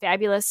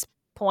fabulous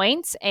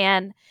points,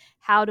 and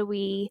how do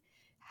we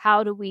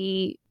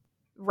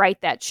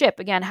right that ship.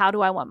 Again, how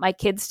do I want my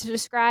kids to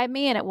describe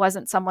me? And it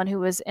wasn't someone who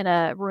was in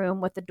a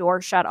room with the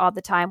door shut all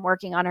the time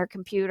working on her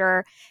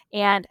computer.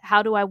 And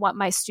how do I want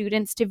my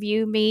students to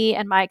view me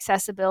and my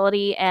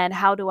accessibility? And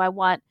how do I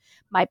want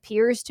my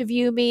peers to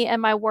view me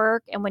and my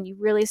work? And when you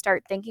really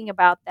start thinking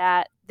about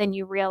that, then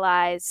you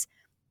realize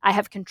I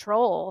have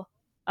control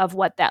of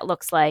what that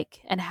looks like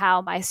and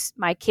how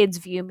my kids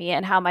view me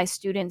and how my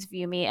students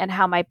view me and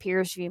how my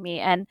peers view me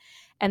and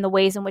the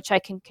ways in which I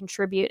can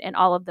contribute in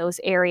all of those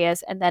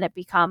areas. And then it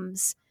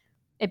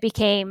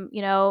became,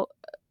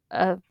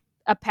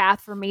 a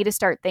path for me to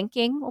start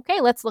thinking,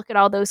 okay, let's look at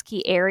all those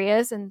key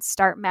areas and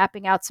start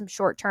mapping out some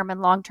short-term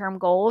and long-term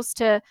goals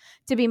to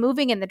be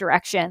moving in the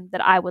direction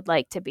that I would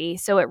like to be.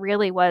 So it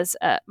really was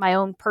my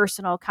own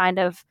personal kind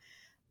of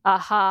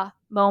aha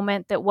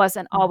moment that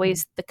wasn't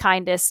always the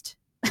kindest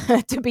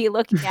to be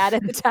looking at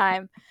the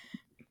time.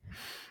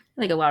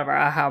 I think a lot of our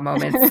aha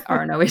moments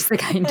aren't always the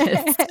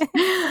kindest.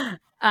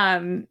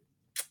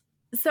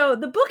 So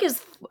the book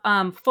is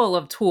full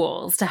of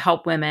tools to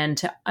help women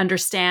to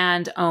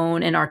understand,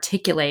 own, and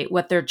articulate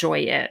what their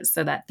joy is.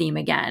 So that theme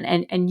again,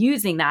 and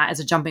using that as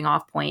a jumping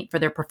off point for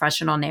their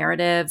professional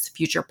narratives,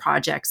 future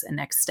projects, and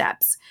next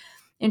steps.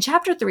 In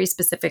chapter 3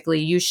 specifically,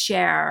 you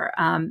share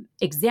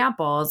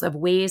examples of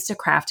ways to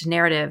craft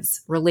narratives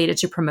related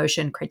to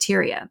promotion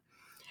criteria.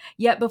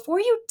 Yet before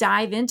you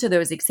dive into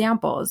those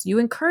examples, you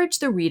encourage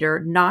the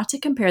reader not to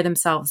compare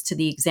themselves to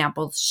the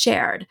examples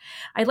shared.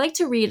 I'd like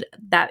to read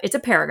that. It's a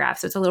paragraph,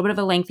 so it's a little bit of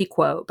a lengthy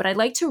quote, but I'd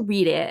like to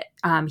read it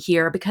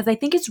here because I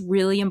think it's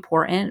really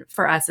important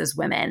for us as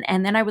women.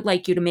 And then I would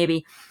like you to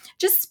maybe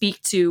just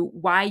speak to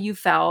why you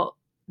felt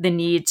the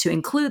need to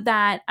include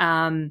that.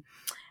 And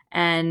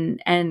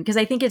because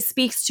I think it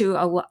speaks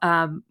to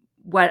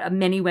what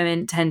many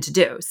women tend to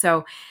do.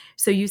 So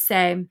you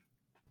say,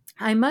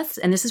 I must,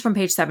 and this is from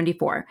page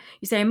 74,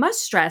 you say, I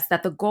must stress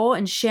that the goal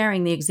in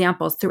sharing the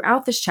examples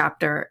throughout this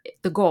chapter,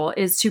 the goal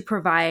is to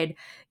provide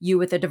you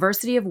with a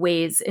diversity of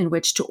ways in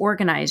which to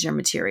organize your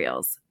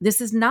materials.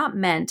 This is not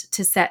meant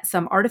to set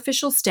some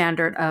artificial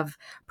standard of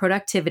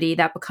productivity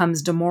that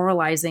becomes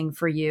demoralizing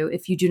for you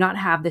if you do not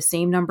have the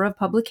same number of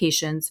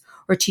publications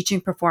or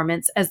teaching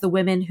performance as the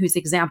women whose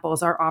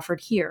examples are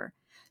offered here.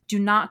 Do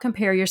not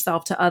compare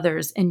yourself to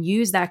others and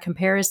use that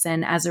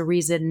comparison as a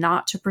reason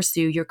not to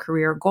pursue your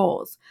career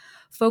goals.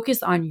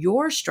 Focus on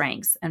your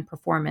strengths and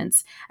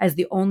performance as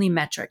the only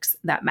metrics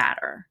that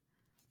matter.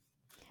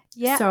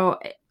 Yeah. So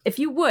if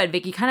you would,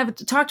 Vicki, kind of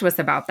talk to us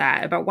about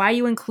that, about why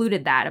you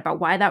included that, about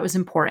why that was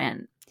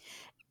important.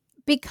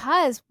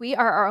 Because we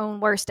are our own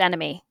worst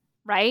enemy,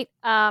 right?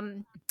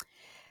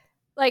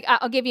 Like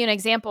I'll give you an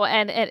example,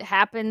 and it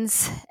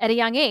happens at a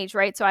young age,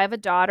 right? So I have a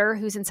daughter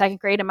who's in second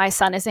grade and my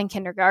son is in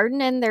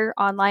kindergarten, and they're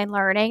online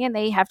learning and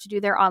they have to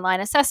do their online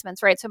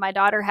assessments, right? So my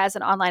daughter has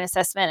an online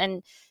assessment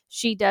and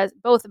she does,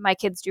 both of my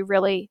kids do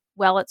really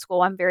well at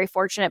school. I'm very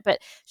fortunate, but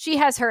she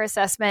has her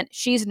assessment.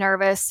 She's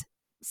nervous,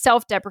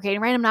 self-deprecating,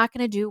 right? I'm not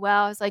going to do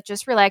well. I was like,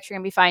 just relax, you're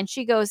going to be fine.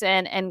 She goes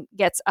in and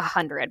gets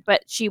 100,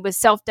 but she was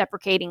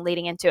self-deprecating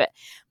leading into it.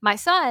 My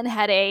son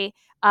had a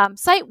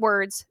sight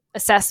words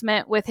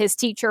assessment with his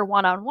teacher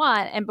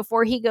one-on-one. And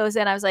before he goes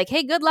in, I was like,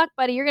 hey, good luck,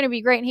 buddy. You're going to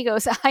be great. And he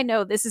goes, I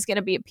know this is going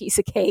to be a piece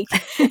of cake.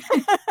 And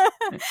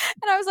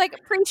I was like,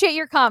 appreciate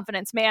your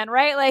confidence, man.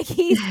 Right? Like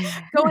he's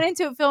going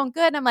into it feeling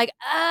good. And I'm like,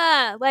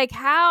 like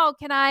how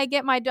can I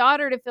get my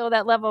daughter to feel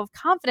that level of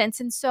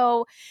confidence? And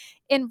so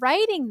in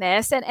writing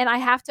this, and I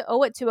have to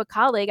owe it to a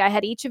colleague, I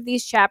had each of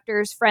these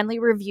chapters friendly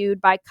reviewed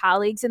by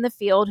colleagues in the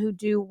field who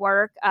do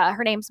work.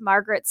 Her name's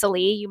Margaret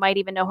Salee. You might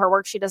even know her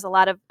work. She does a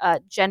lot of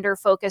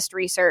gender-focused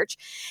research.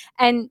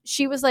 And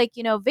she was like,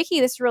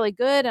 Vicki, this is really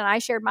good. And I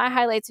shared my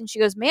highlights. And she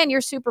goes, man,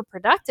 you're super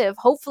productive.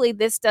 Hopefully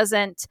this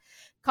doesn't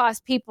cause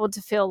people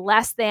to feel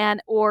less than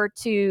or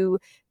to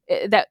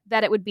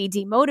that it would be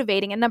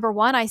demotivating. And number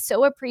one, I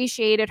so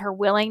appreciated her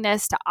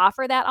willingness to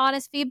offer that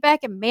honest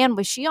feedback. And man,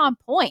 was she on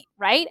point,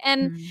 right?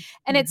 And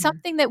it's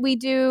something that we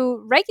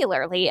do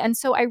regularly. And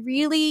so I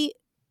really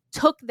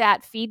took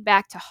that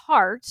feedback to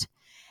heart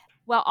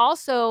while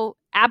also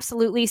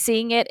absolutely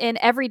seeing it in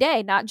every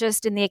day, not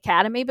just in the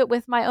academy, but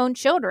with my own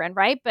children,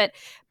 right? But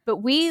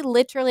we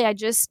literally, I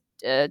just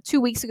 2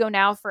 weeks ago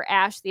now for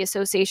ASH, the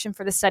Association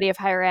for the Study of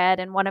Higher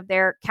Ed, and one of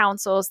their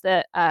councils,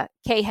 the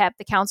CAHEP,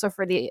 the Council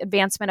for the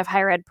Advancement of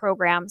Higher Ed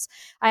Programs.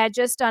 I had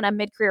just done a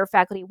mid-career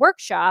faculty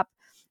workshop,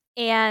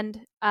 and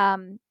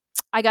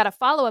I got a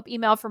follow-up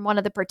email from one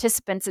of the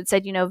participants that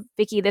said,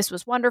 Vicki, this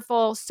was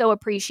wonderful. So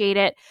appreciate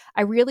it.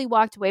 I really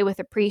walked away with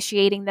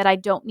appreciating that I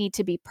don't need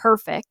to be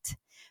perfect,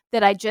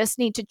 that I just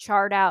need to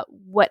chart out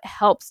what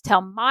helps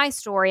tell my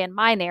story and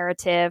my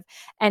narrative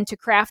and to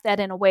craft that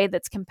in a way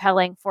that's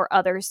compelling for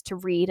others to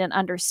read and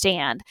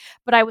understand.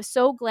 But I was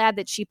so glad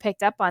that she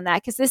picked up on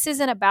that because this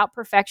isn't about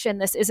perfection.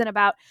 This isn't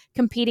about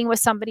competing with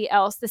somebody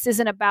else. This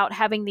isn't about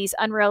having these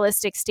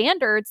unrealistic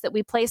standards that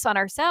we place on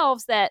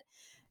ourselves that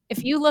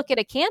if you look at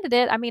a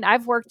candidate, I mean,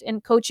 I've worked in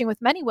coaching with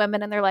many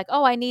women and they're like,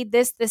 oh, I need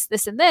this, this,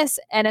 this, and this.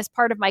 And as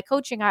part of my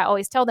coaching, I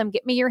always tell them,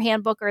 get me your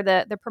handbook or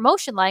the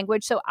promotion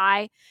language. So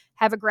I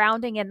have a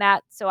grounding in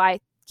that. So I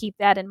keep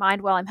that in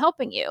mind while I'm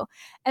helping you.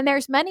 And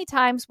there's many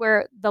times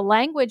where the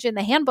language in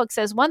the handbook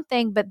says one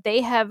thing, but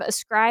they have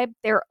ascribed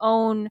their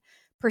own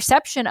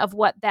perception of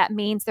what that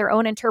means, their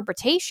own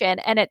interpretation.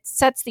 And it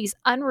sets these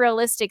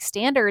unrealistic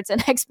standards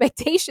and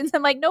expectations.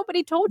 And like,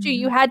 nobody told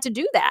you had to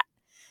do that.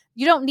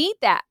 You don't need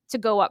that to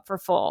go up for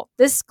full.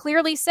 This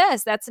clearly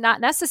says that's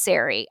not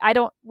necessary.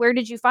 Where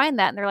did you find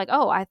that? And they're like,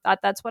 oh, I thought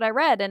that's what I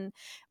read. And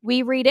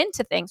we read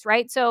into things,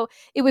 right? So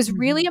it was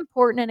really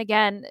important. And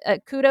again,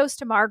 kudos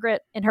to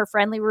Margaret in her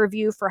friendly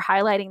review for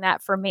highlighting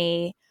that for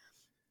me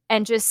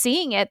and just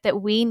seeing it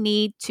that we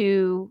need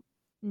to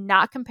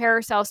not compare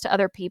ourselves to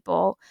other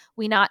people.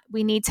 We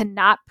need to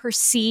not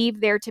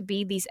perceive there to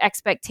be these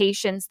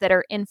expectations that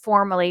are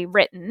informally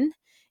written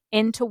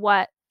into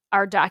what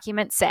our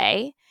documents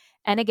say.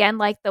 And again,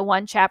 like the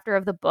one chapter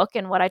of the book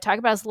and what I talk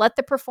about is let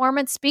the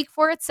performance speak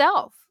for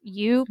itself.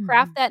 You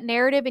craft that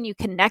narrative and you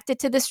connect it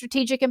to the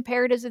strategic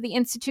imperatives of the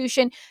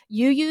institution.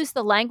 You use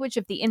the language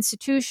of the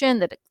institution,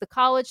 the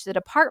college, the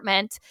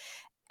department,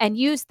 and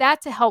use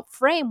that to help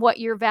frame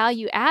what your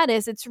value add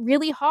is. It's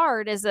really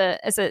hard as a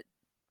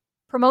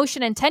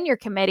promotion and tenure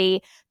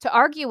committee to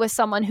argue with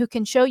someone who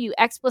can show you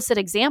explicit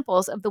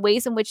examples of the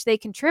ways in which they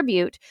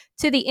contribute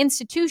to the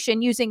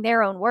institution using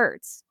their own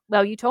words.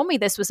 Well, you told me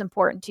this was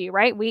important to you,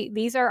 right?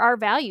 These are our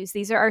values.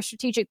 These are our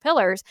strategic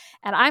pillars.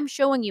 And I'm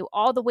showing you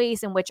all the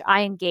ways in which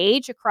I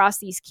engage across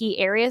these key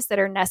areas that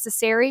are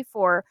necessary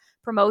for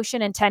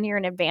promotion and tenure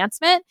and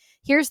advancement.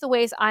 Here's the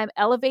ways I'm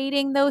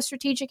elevating those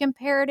strategic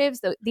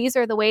imperatives. These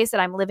are the ways that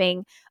I'm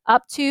living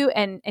up to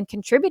and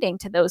contributing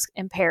to those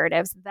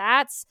imperatives.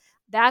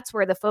 That's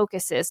where the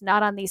focus is,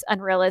 not on these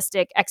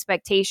unrealistic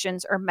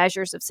expectations or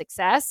measures of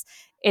success.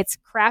 It's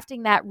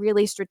crafting that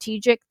really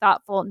strategic,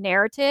 thoughtful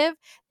narrative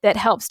that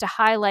helps to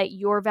highlight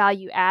your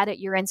value add at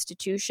your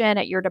institution,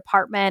 at your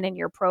department, and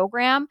your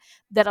program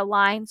that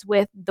aligns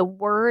with the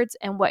words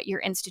and what your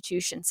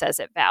institution says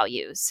it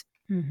values.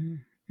 Mm-hmm.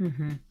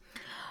 Mm-hmm.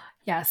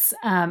 Yes.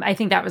 I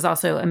think that was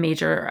also a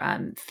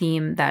major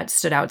theme that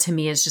stood out to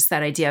me, is just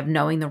that idea of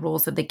knowing the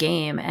rules of the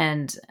game.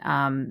 And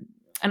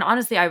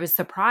honestly, I was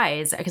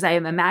surprised because I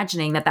am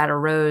imagining that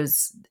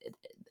arose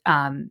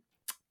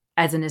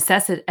as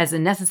a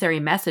necessary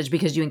message,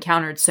 because you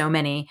encountered so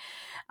many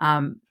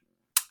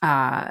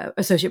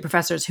associate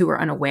professors who were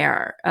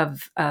unaware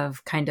of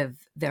kind of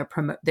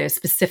their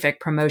specific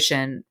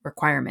promotion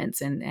requirements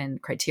and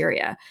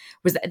criteria.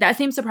 That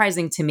seemed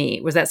surprising to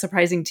me. Was that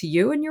surprising to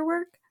you in your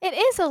work? It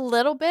is a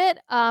little bit,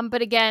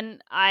 but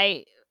again,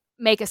 I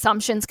make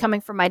assumptions coming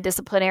from my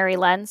disciplinary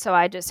lens, so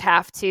I just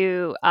have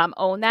to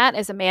own that.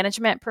 As a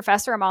management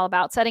professor, I'm all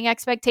about setting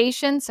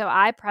expectations, so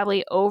I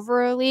probably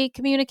overly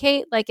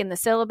communicate, like in the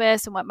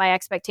syllabus and what my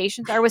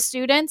expectations are with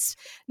students.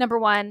 Number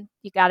one,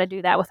 you got to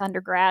do that with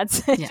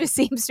undergrads. It just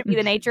seems to be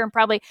the nature, and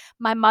probably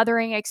my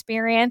mothering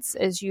experience,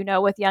 as you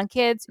know, with young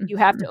kids, you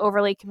have to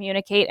overly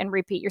communicate and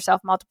repeat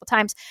yourself multiple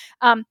times.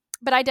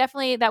 But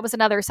that was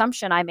another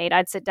assumption I made.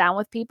 I'd sit down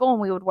with people and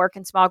we would work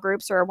in small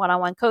groups or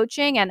one-on-one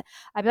coaching. And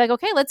I'd be like,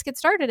 okay, let's get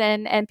started.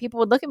 And people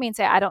would look at me and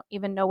say, I don't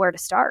even know where to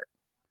start.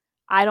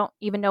 I don't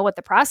even know what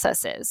the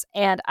process is.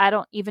 And I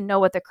don't even know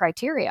what the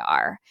criteria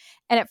are.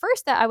 And at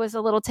first I was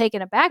a little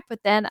taken aback, but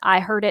then I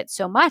heard it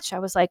so much. I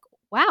was like,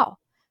 wow,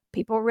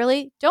 people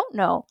really don't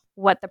know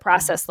what the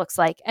process looks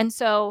like. And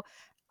so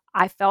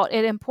I felt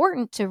it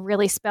important to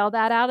really spell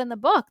that out in the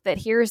book, that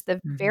here's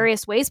the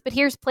various ways, but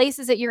here's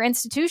places at your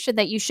institution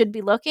that you should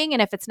be looking.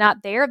 And if it's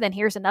not there, then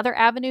here's another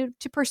avenue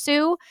to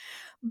pursue.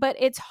 But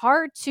it's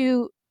hard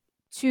to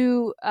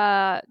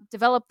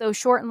develop those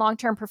short and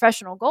long-term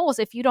professional goals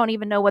if you don't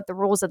even know what the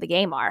rules of the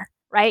game are,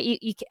 right?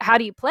 How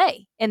do you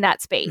play in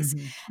that space?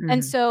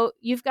 And so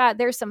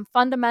there's some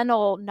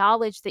fundamental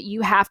knowledge that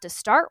you have to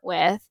start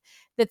with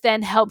that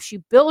then helps you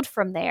build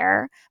from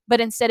there.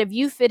 But instead of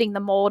you fitting the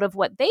mold of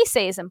what they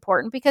say is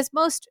important, because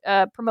most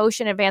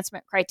promotion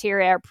advancement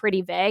criteria are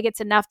pretty vague,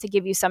 it's enough to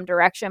give you some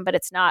direction, but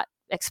it's not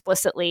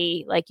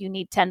explicitly like you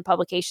need 10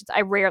 publications.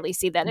 I rarely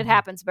see that. It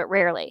happens, but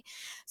rarely.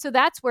 So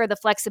that's where the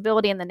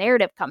flexibility in the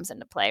narrative comes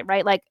into play,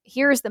 right? Like,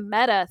 here's the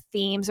meta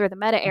themes or the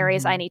meta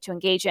areas I need to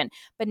engage in.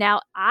 But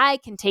now I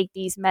can take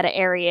these meta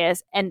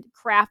areas and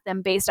craft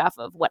them based off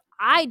of what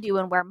I do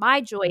and where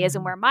my joy is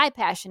and where my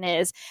passion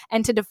is,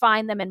 and to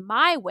define them in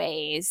my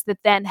ways that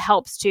then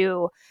helps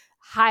to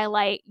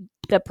highlight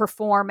the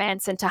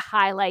performance and to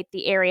highlight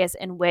the areas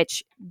in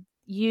which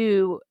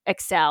you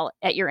excel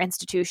at your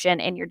institution,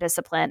 in your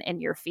discipline, in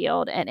your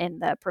field, and in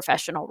the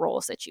professional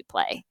roles that you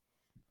play.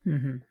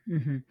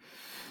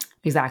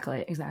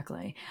 Exactly. It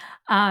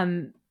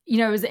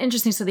was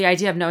interesting. So the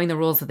idea of knowing the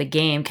rules of the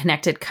game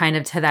connected kind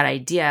of to that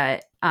idea,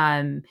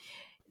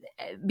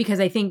 because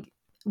I think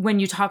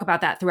when you talk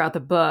about that throughout the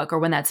book, or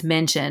when that's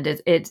mentioned,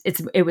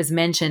 it was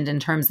mentioned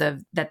in terms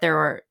of that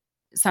there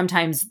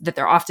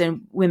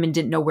often women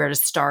didn't know where to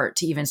start,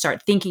 to even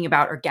start thinking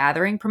about or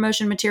gathering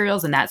promotion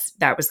materials. And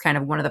that was kind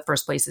of one of the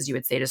first places you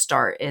would say to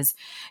start is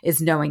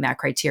knowing that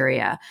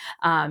criteria.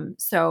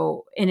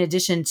 So in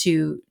addition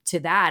to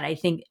that, I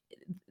think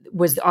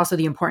was also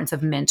the importance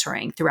of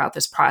mentoring throughout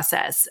this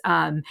process.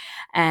 And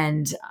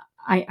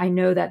I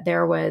know that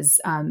there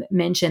was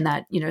mention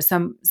that,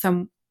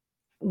 some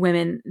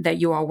women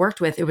that you all worked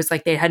with, it was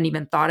like they hadn't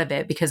even thought of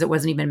it because it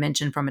wasn't even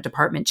mentioned from a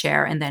department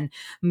chair. And then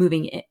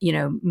moving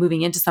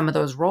into some of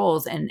those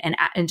roles and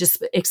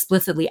just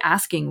explicitly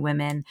asking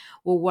women,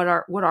 well,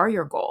 what are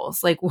your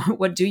goals? Like,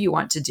 what do you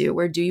want to do?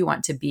 Where do you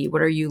want to be?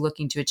 What are you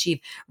looking to achieve?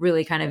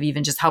 Really kind of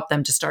even just help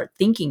them to start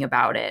thinking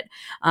about it.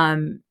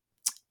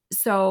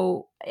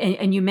 So,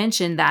 and you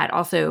mentioned that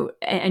also,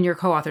 and your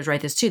co-authors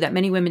write this too, that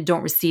many women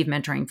don't receive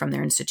mentoring from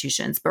their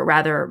institutions, but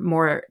rather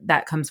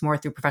that comes more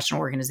through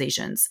professional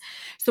organizations.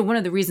 So one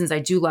of the reasons I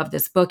do love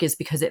this book is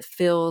because it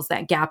fills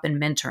that gap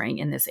in mentoring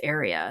in this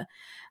area.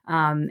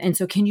 And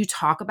so can you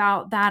talk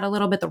about that a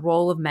little bit, the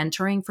role of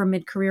mentoring for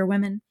mid-career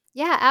women?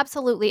 Yeah,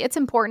 absolutely. It's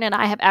important. And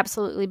I have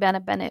absolutely been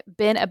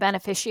a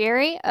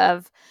beneficiary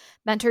of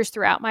mentors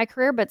throughout my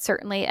career, but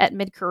certainly at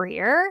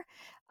mid-career.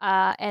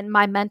 And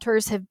my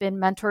mentors have been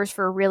mentors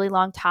for a really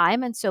long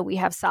time. And so we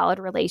have solid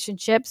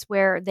relationships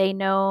where they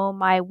know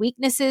my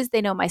weaknesses,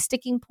 they know my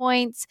sticking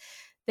points.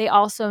 They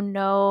also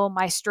know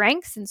my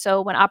strengths. And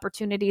so when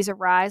opportunities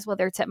arise,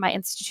 whether it's at my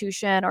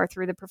institution or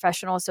through the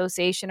professional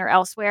association or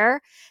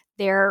elsewhere,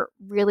 they're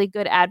really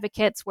good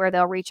advocates where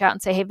they'll reach out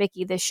and say, hey,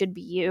 Vicki, this should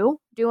be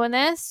you doing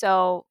this.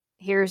 So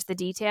here's the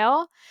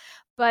detail.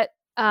 But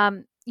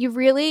you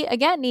really,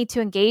 again, need to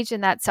engage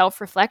in that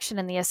self-reflection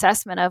and the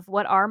assessment of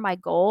what are my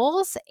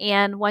goals.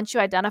 And once you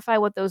identify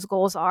what those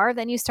goals are,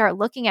 then you start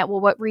looking at,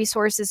 well, what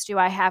resources do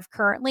I have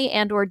currently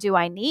and or do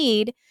I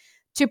need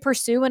to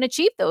pursue and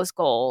achieve those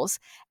goals?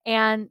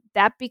 And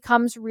that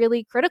becomes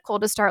really critical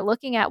to start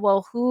looking at,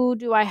 well, who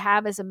do I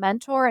have as a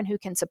mentor and who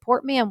can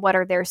support me and what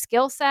are their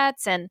skill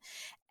sets?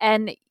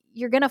 And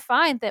you're going to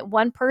find that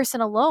one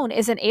person alone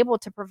isn't able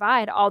to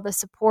provide all the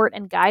support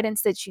and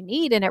guidance that you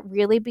need. And it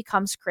really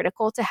becomes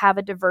critical to have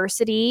a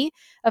diversity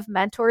of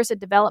mentors, a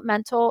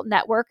developmental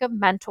network of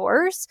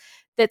mentors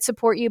that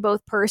support you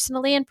both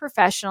personally and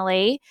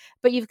professionally.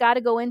 But you've got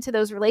to go into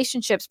those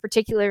relationships,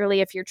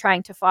 particularly if you're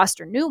trying to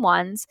foster new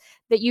ones,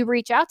 that you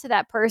reach out to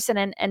that person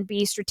and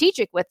be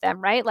strategic with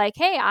them, right? Like,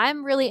 hey,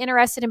 I'm really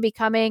interested in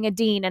becoming a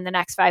dean in the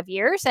next 5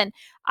 years. And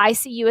I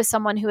see you as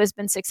someone who has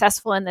been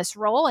successful in this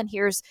role. And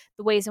here's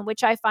the ways in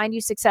which I find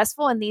you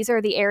successful. And these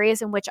are the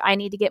areas in which I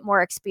need to get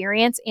more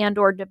experience and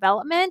or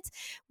development.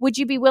 Would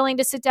you be willing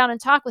to sit down and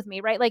talk with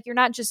me, right? Like, you're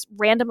not just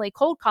randomly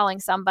cold calling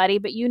somebody,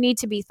 but you need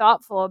to be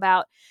thoughtful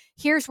about,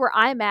 here's where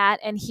I'm at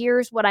and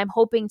here's what I'm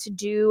hoping to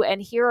do.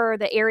 And here are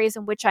the areas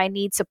in which I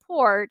need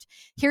support.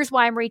 Here's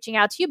why I'm reaching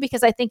out to you,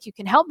 because I think you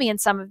can help me in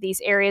some of these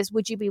areas.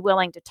 Would you be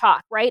willing to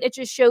talk, right? It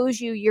just shows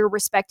you're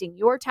respecting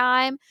your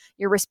time,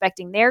 you're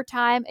respecting their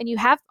time, and you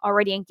have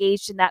already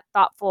engaged in that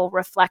thoughtful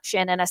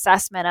reflection and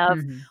assessment of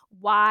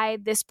why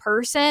this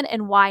person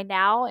and why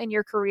now in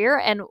your career,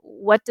 and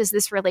what does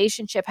this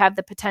relationship have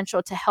the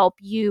potential to help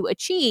you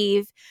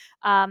achieve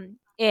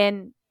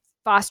in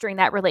fostering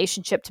that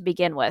relationship to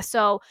begin with.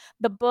 So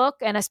the book,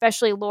 and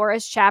especially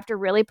Laura's chapter,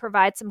 really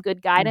provides some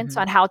good guidance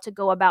on how to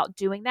go about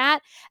doing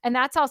that. And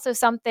that's also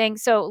something.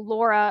 So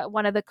Laura,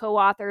 one of the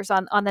co-authors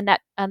on the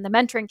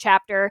mentoring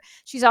chapter,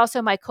 she's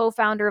also my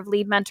co-founder of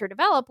Lead Mentor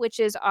Develop,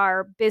 which is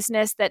our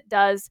business that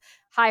does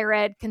higher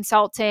ed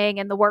consulting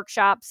and the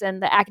workshops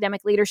and the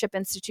Academic Leadership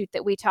Institute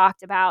that we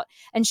talked about.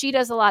 And she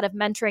does a lot of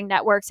mentoring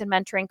networks and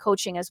mentoring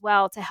coaching as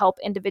well to help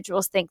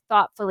individuals think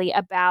thoughtfully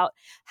about,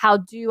 how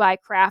do I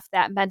craft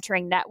that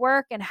mentoring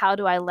network and how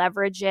do I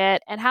leverage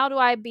it? And how do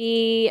I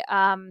be,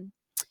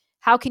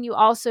 how can you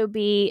also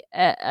be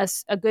a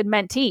good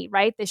mentee,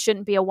 right? This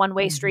shouldn't be a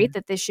one-way street,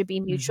 that this should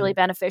be mutually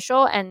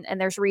beneficial. And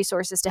there's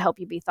resources to help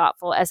you be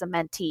thoughtful as a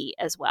mentee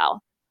as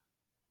well.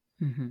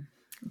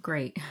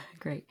 Great.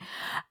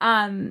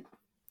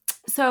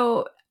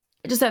 So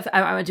just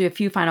I want to do a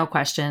few final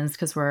questions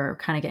because we're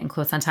kind of getting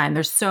close on time.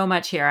 There's so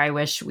much here. I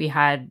wish we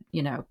had,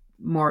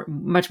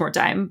 much more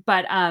time,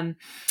 but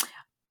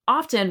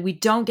often we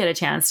don't get a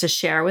chance to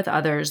share with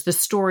others the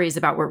stories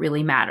about what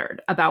really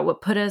mattered, about what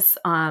put us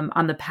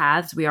on the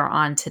paths we are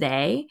on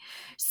today.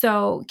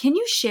 So can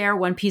you share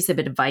one piece of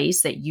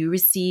advice that you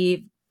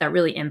received that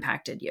really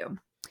impacted you?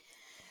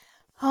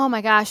 Oh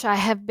my gosh, I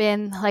have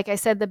been, like I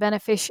said, the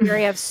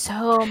beneficiary of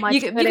so much.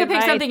 You can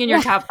pick something in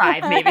your top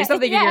 5, maybe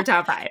something in your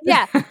top 5.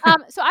 Yeah.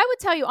 So I would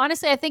tell you,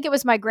 honestly, I think it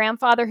was my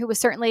grandfather who was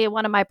certainly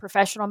one of my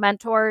professional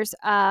mentors.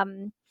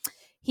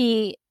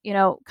 He,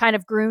 kind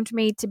of groomed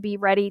me to be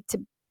ready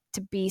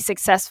to be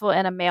successful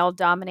in a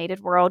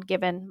male-dominated world,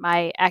 given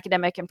my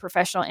academic and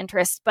professional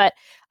interests. But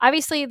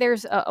obviously,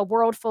 there's a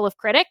world full of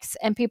critics,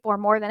 and people are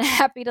more than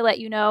happy to let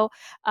you know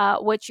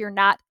what you're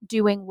not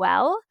doing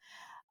well.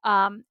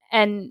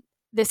 And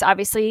this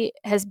obviously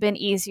has been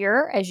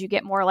easier as you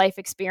get more life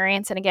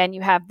experience. And again,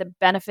 you have the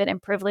benefit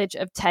and privilege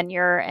of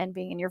tenure and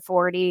being in your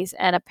 40s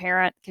and a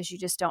parent, because you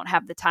just don't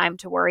have the time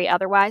to worry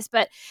otherwise.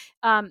 But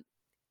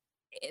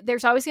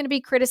there's always going to be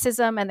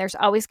criticism, and there's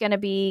always going to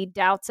be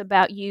doubts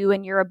about you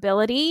and your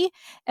ability.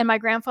 And my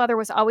grandfather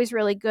was always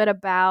really good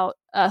about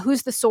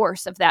who's the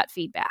source of that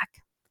feedback.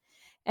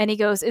 And he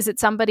goes, is it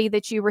somebody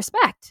that you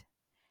respect?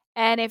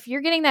 And if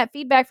you're getting that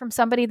feedback from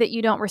somebody that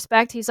you don't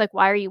respect, he's like,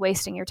 why are you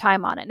wasting your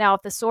time on it? Now,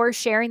 if the source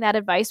sharing that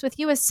advice with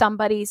you is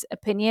somebody's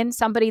opinion,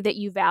 somebody that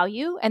you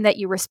value and that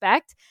you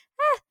respect,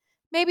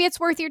 maybe it's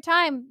worth your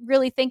time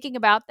really thinking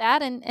about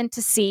that and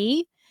to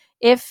see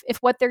if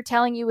what they're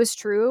telling you is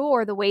true,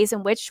 or the ways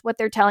in which what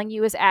they're telling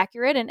you is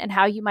accurate, and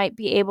how you might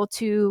be able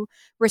to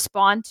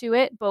respond to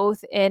it,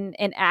 both in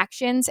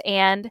actions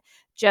and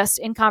just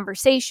in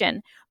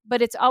conversation.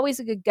 But it's always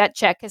a good gut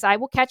check, because I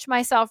will catch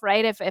myself,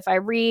 right? If I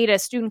read a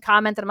student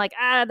comment that I'm like,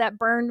 that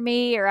burned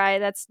me, or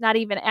that's not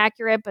even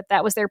accurate, but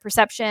that was their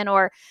perception,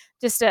 or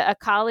just a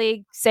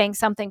colleague saying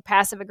something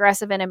passive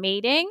aggressive in a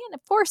meeting. And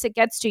of course it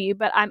gets to you,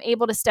 but I'm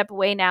able to step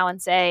away now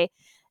and say,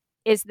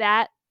 is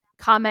that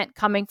comment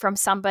coming from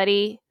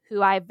somebody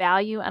who I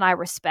value and I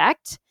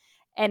respect?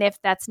 And if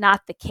that's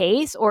not the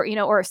case,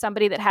 or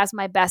somebody that has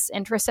my best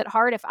interests at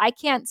heart, if I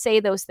can't say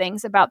those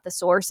things about the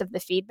source of the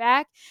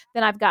feedback,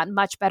 then I've gotten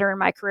much better in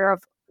my career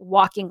of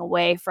walking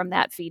away from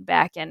that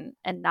feedback and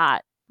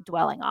not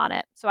dwelling on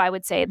it. So I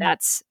would say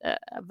that's a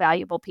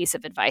valuable piece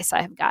of advice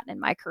I have gotten in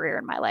my career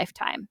in my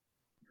lifetime.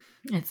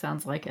 It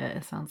sounds like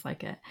it.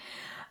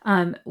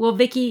 Well,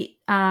 Vicki,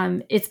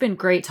 it's been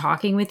great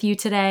talking with you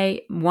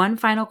today. One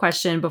final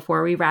question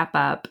before we wrap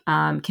up.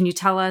 Can you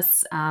tell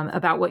us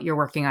about what you're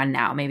working on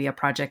now? Maybe a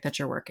project that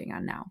you're working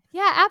on now?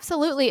 Yeah,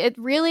 absolutely. It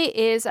really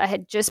is. I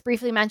had just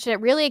briefly mentioned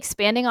it, really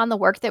expanding on the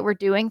work that we're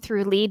doing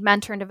through Lead,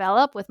 Mentor, and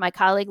Develop with my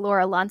colleague,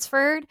 Laura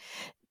Lunsford.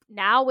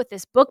 Now with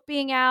this book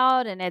being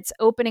out, and it's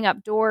opening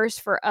up doors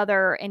for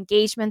other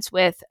engagements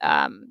with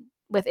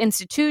with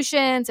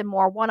institutions and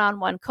more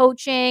one-on-one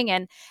coaching.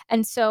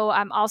 And so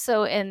I'm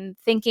also in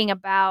thinking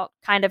about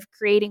kind of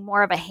creating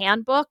more of a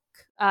handbook,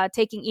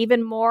 taking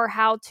even more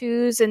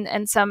how-tos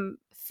and some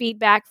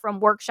feedback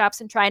from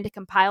workshops and trying to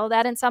compile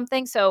that in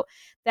something. So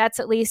that's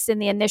at least in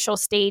the initial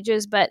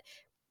stages, but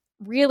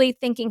really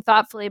thinking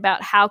thoughtfully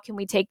about how can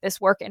we take this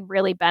work and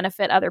really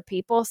benefit other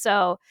people.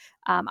 So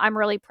I'm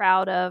really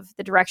proud of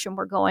the direction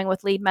we're going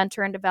with Lead,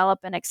 Mentor, and Develop,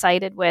 and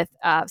excited with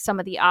some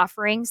of the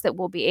offerings that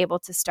we'll be able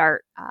to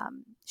start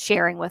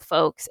sharing with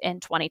folks in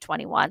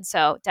 2021.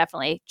 So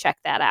definitely check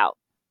that out.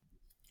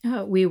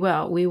 Oh, we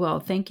will. We will.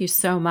 Thank you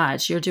so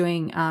much. You're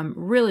doing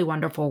really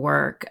wonderful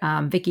work.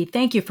 Vicki,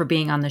 thank you for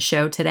being on the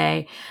show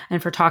today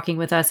and for talking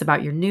with us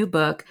about your new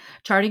book,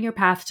 Charting Your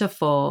Path to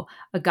Full,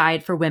 A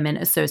Guide for Women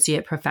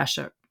Associate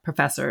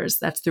Professors.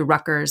 That's through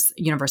Rutgers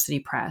University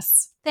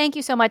Press. Thank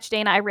you so much,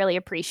 Dana. I really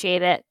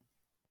appreciate it.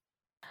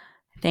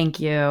 Thank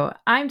you.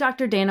 I'm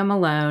Dr. Dana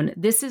Malone.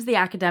 This is The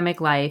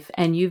Academic Life,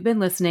 and you've been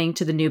listening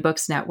to the New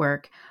Books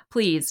Network.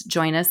 Please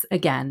join us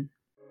again.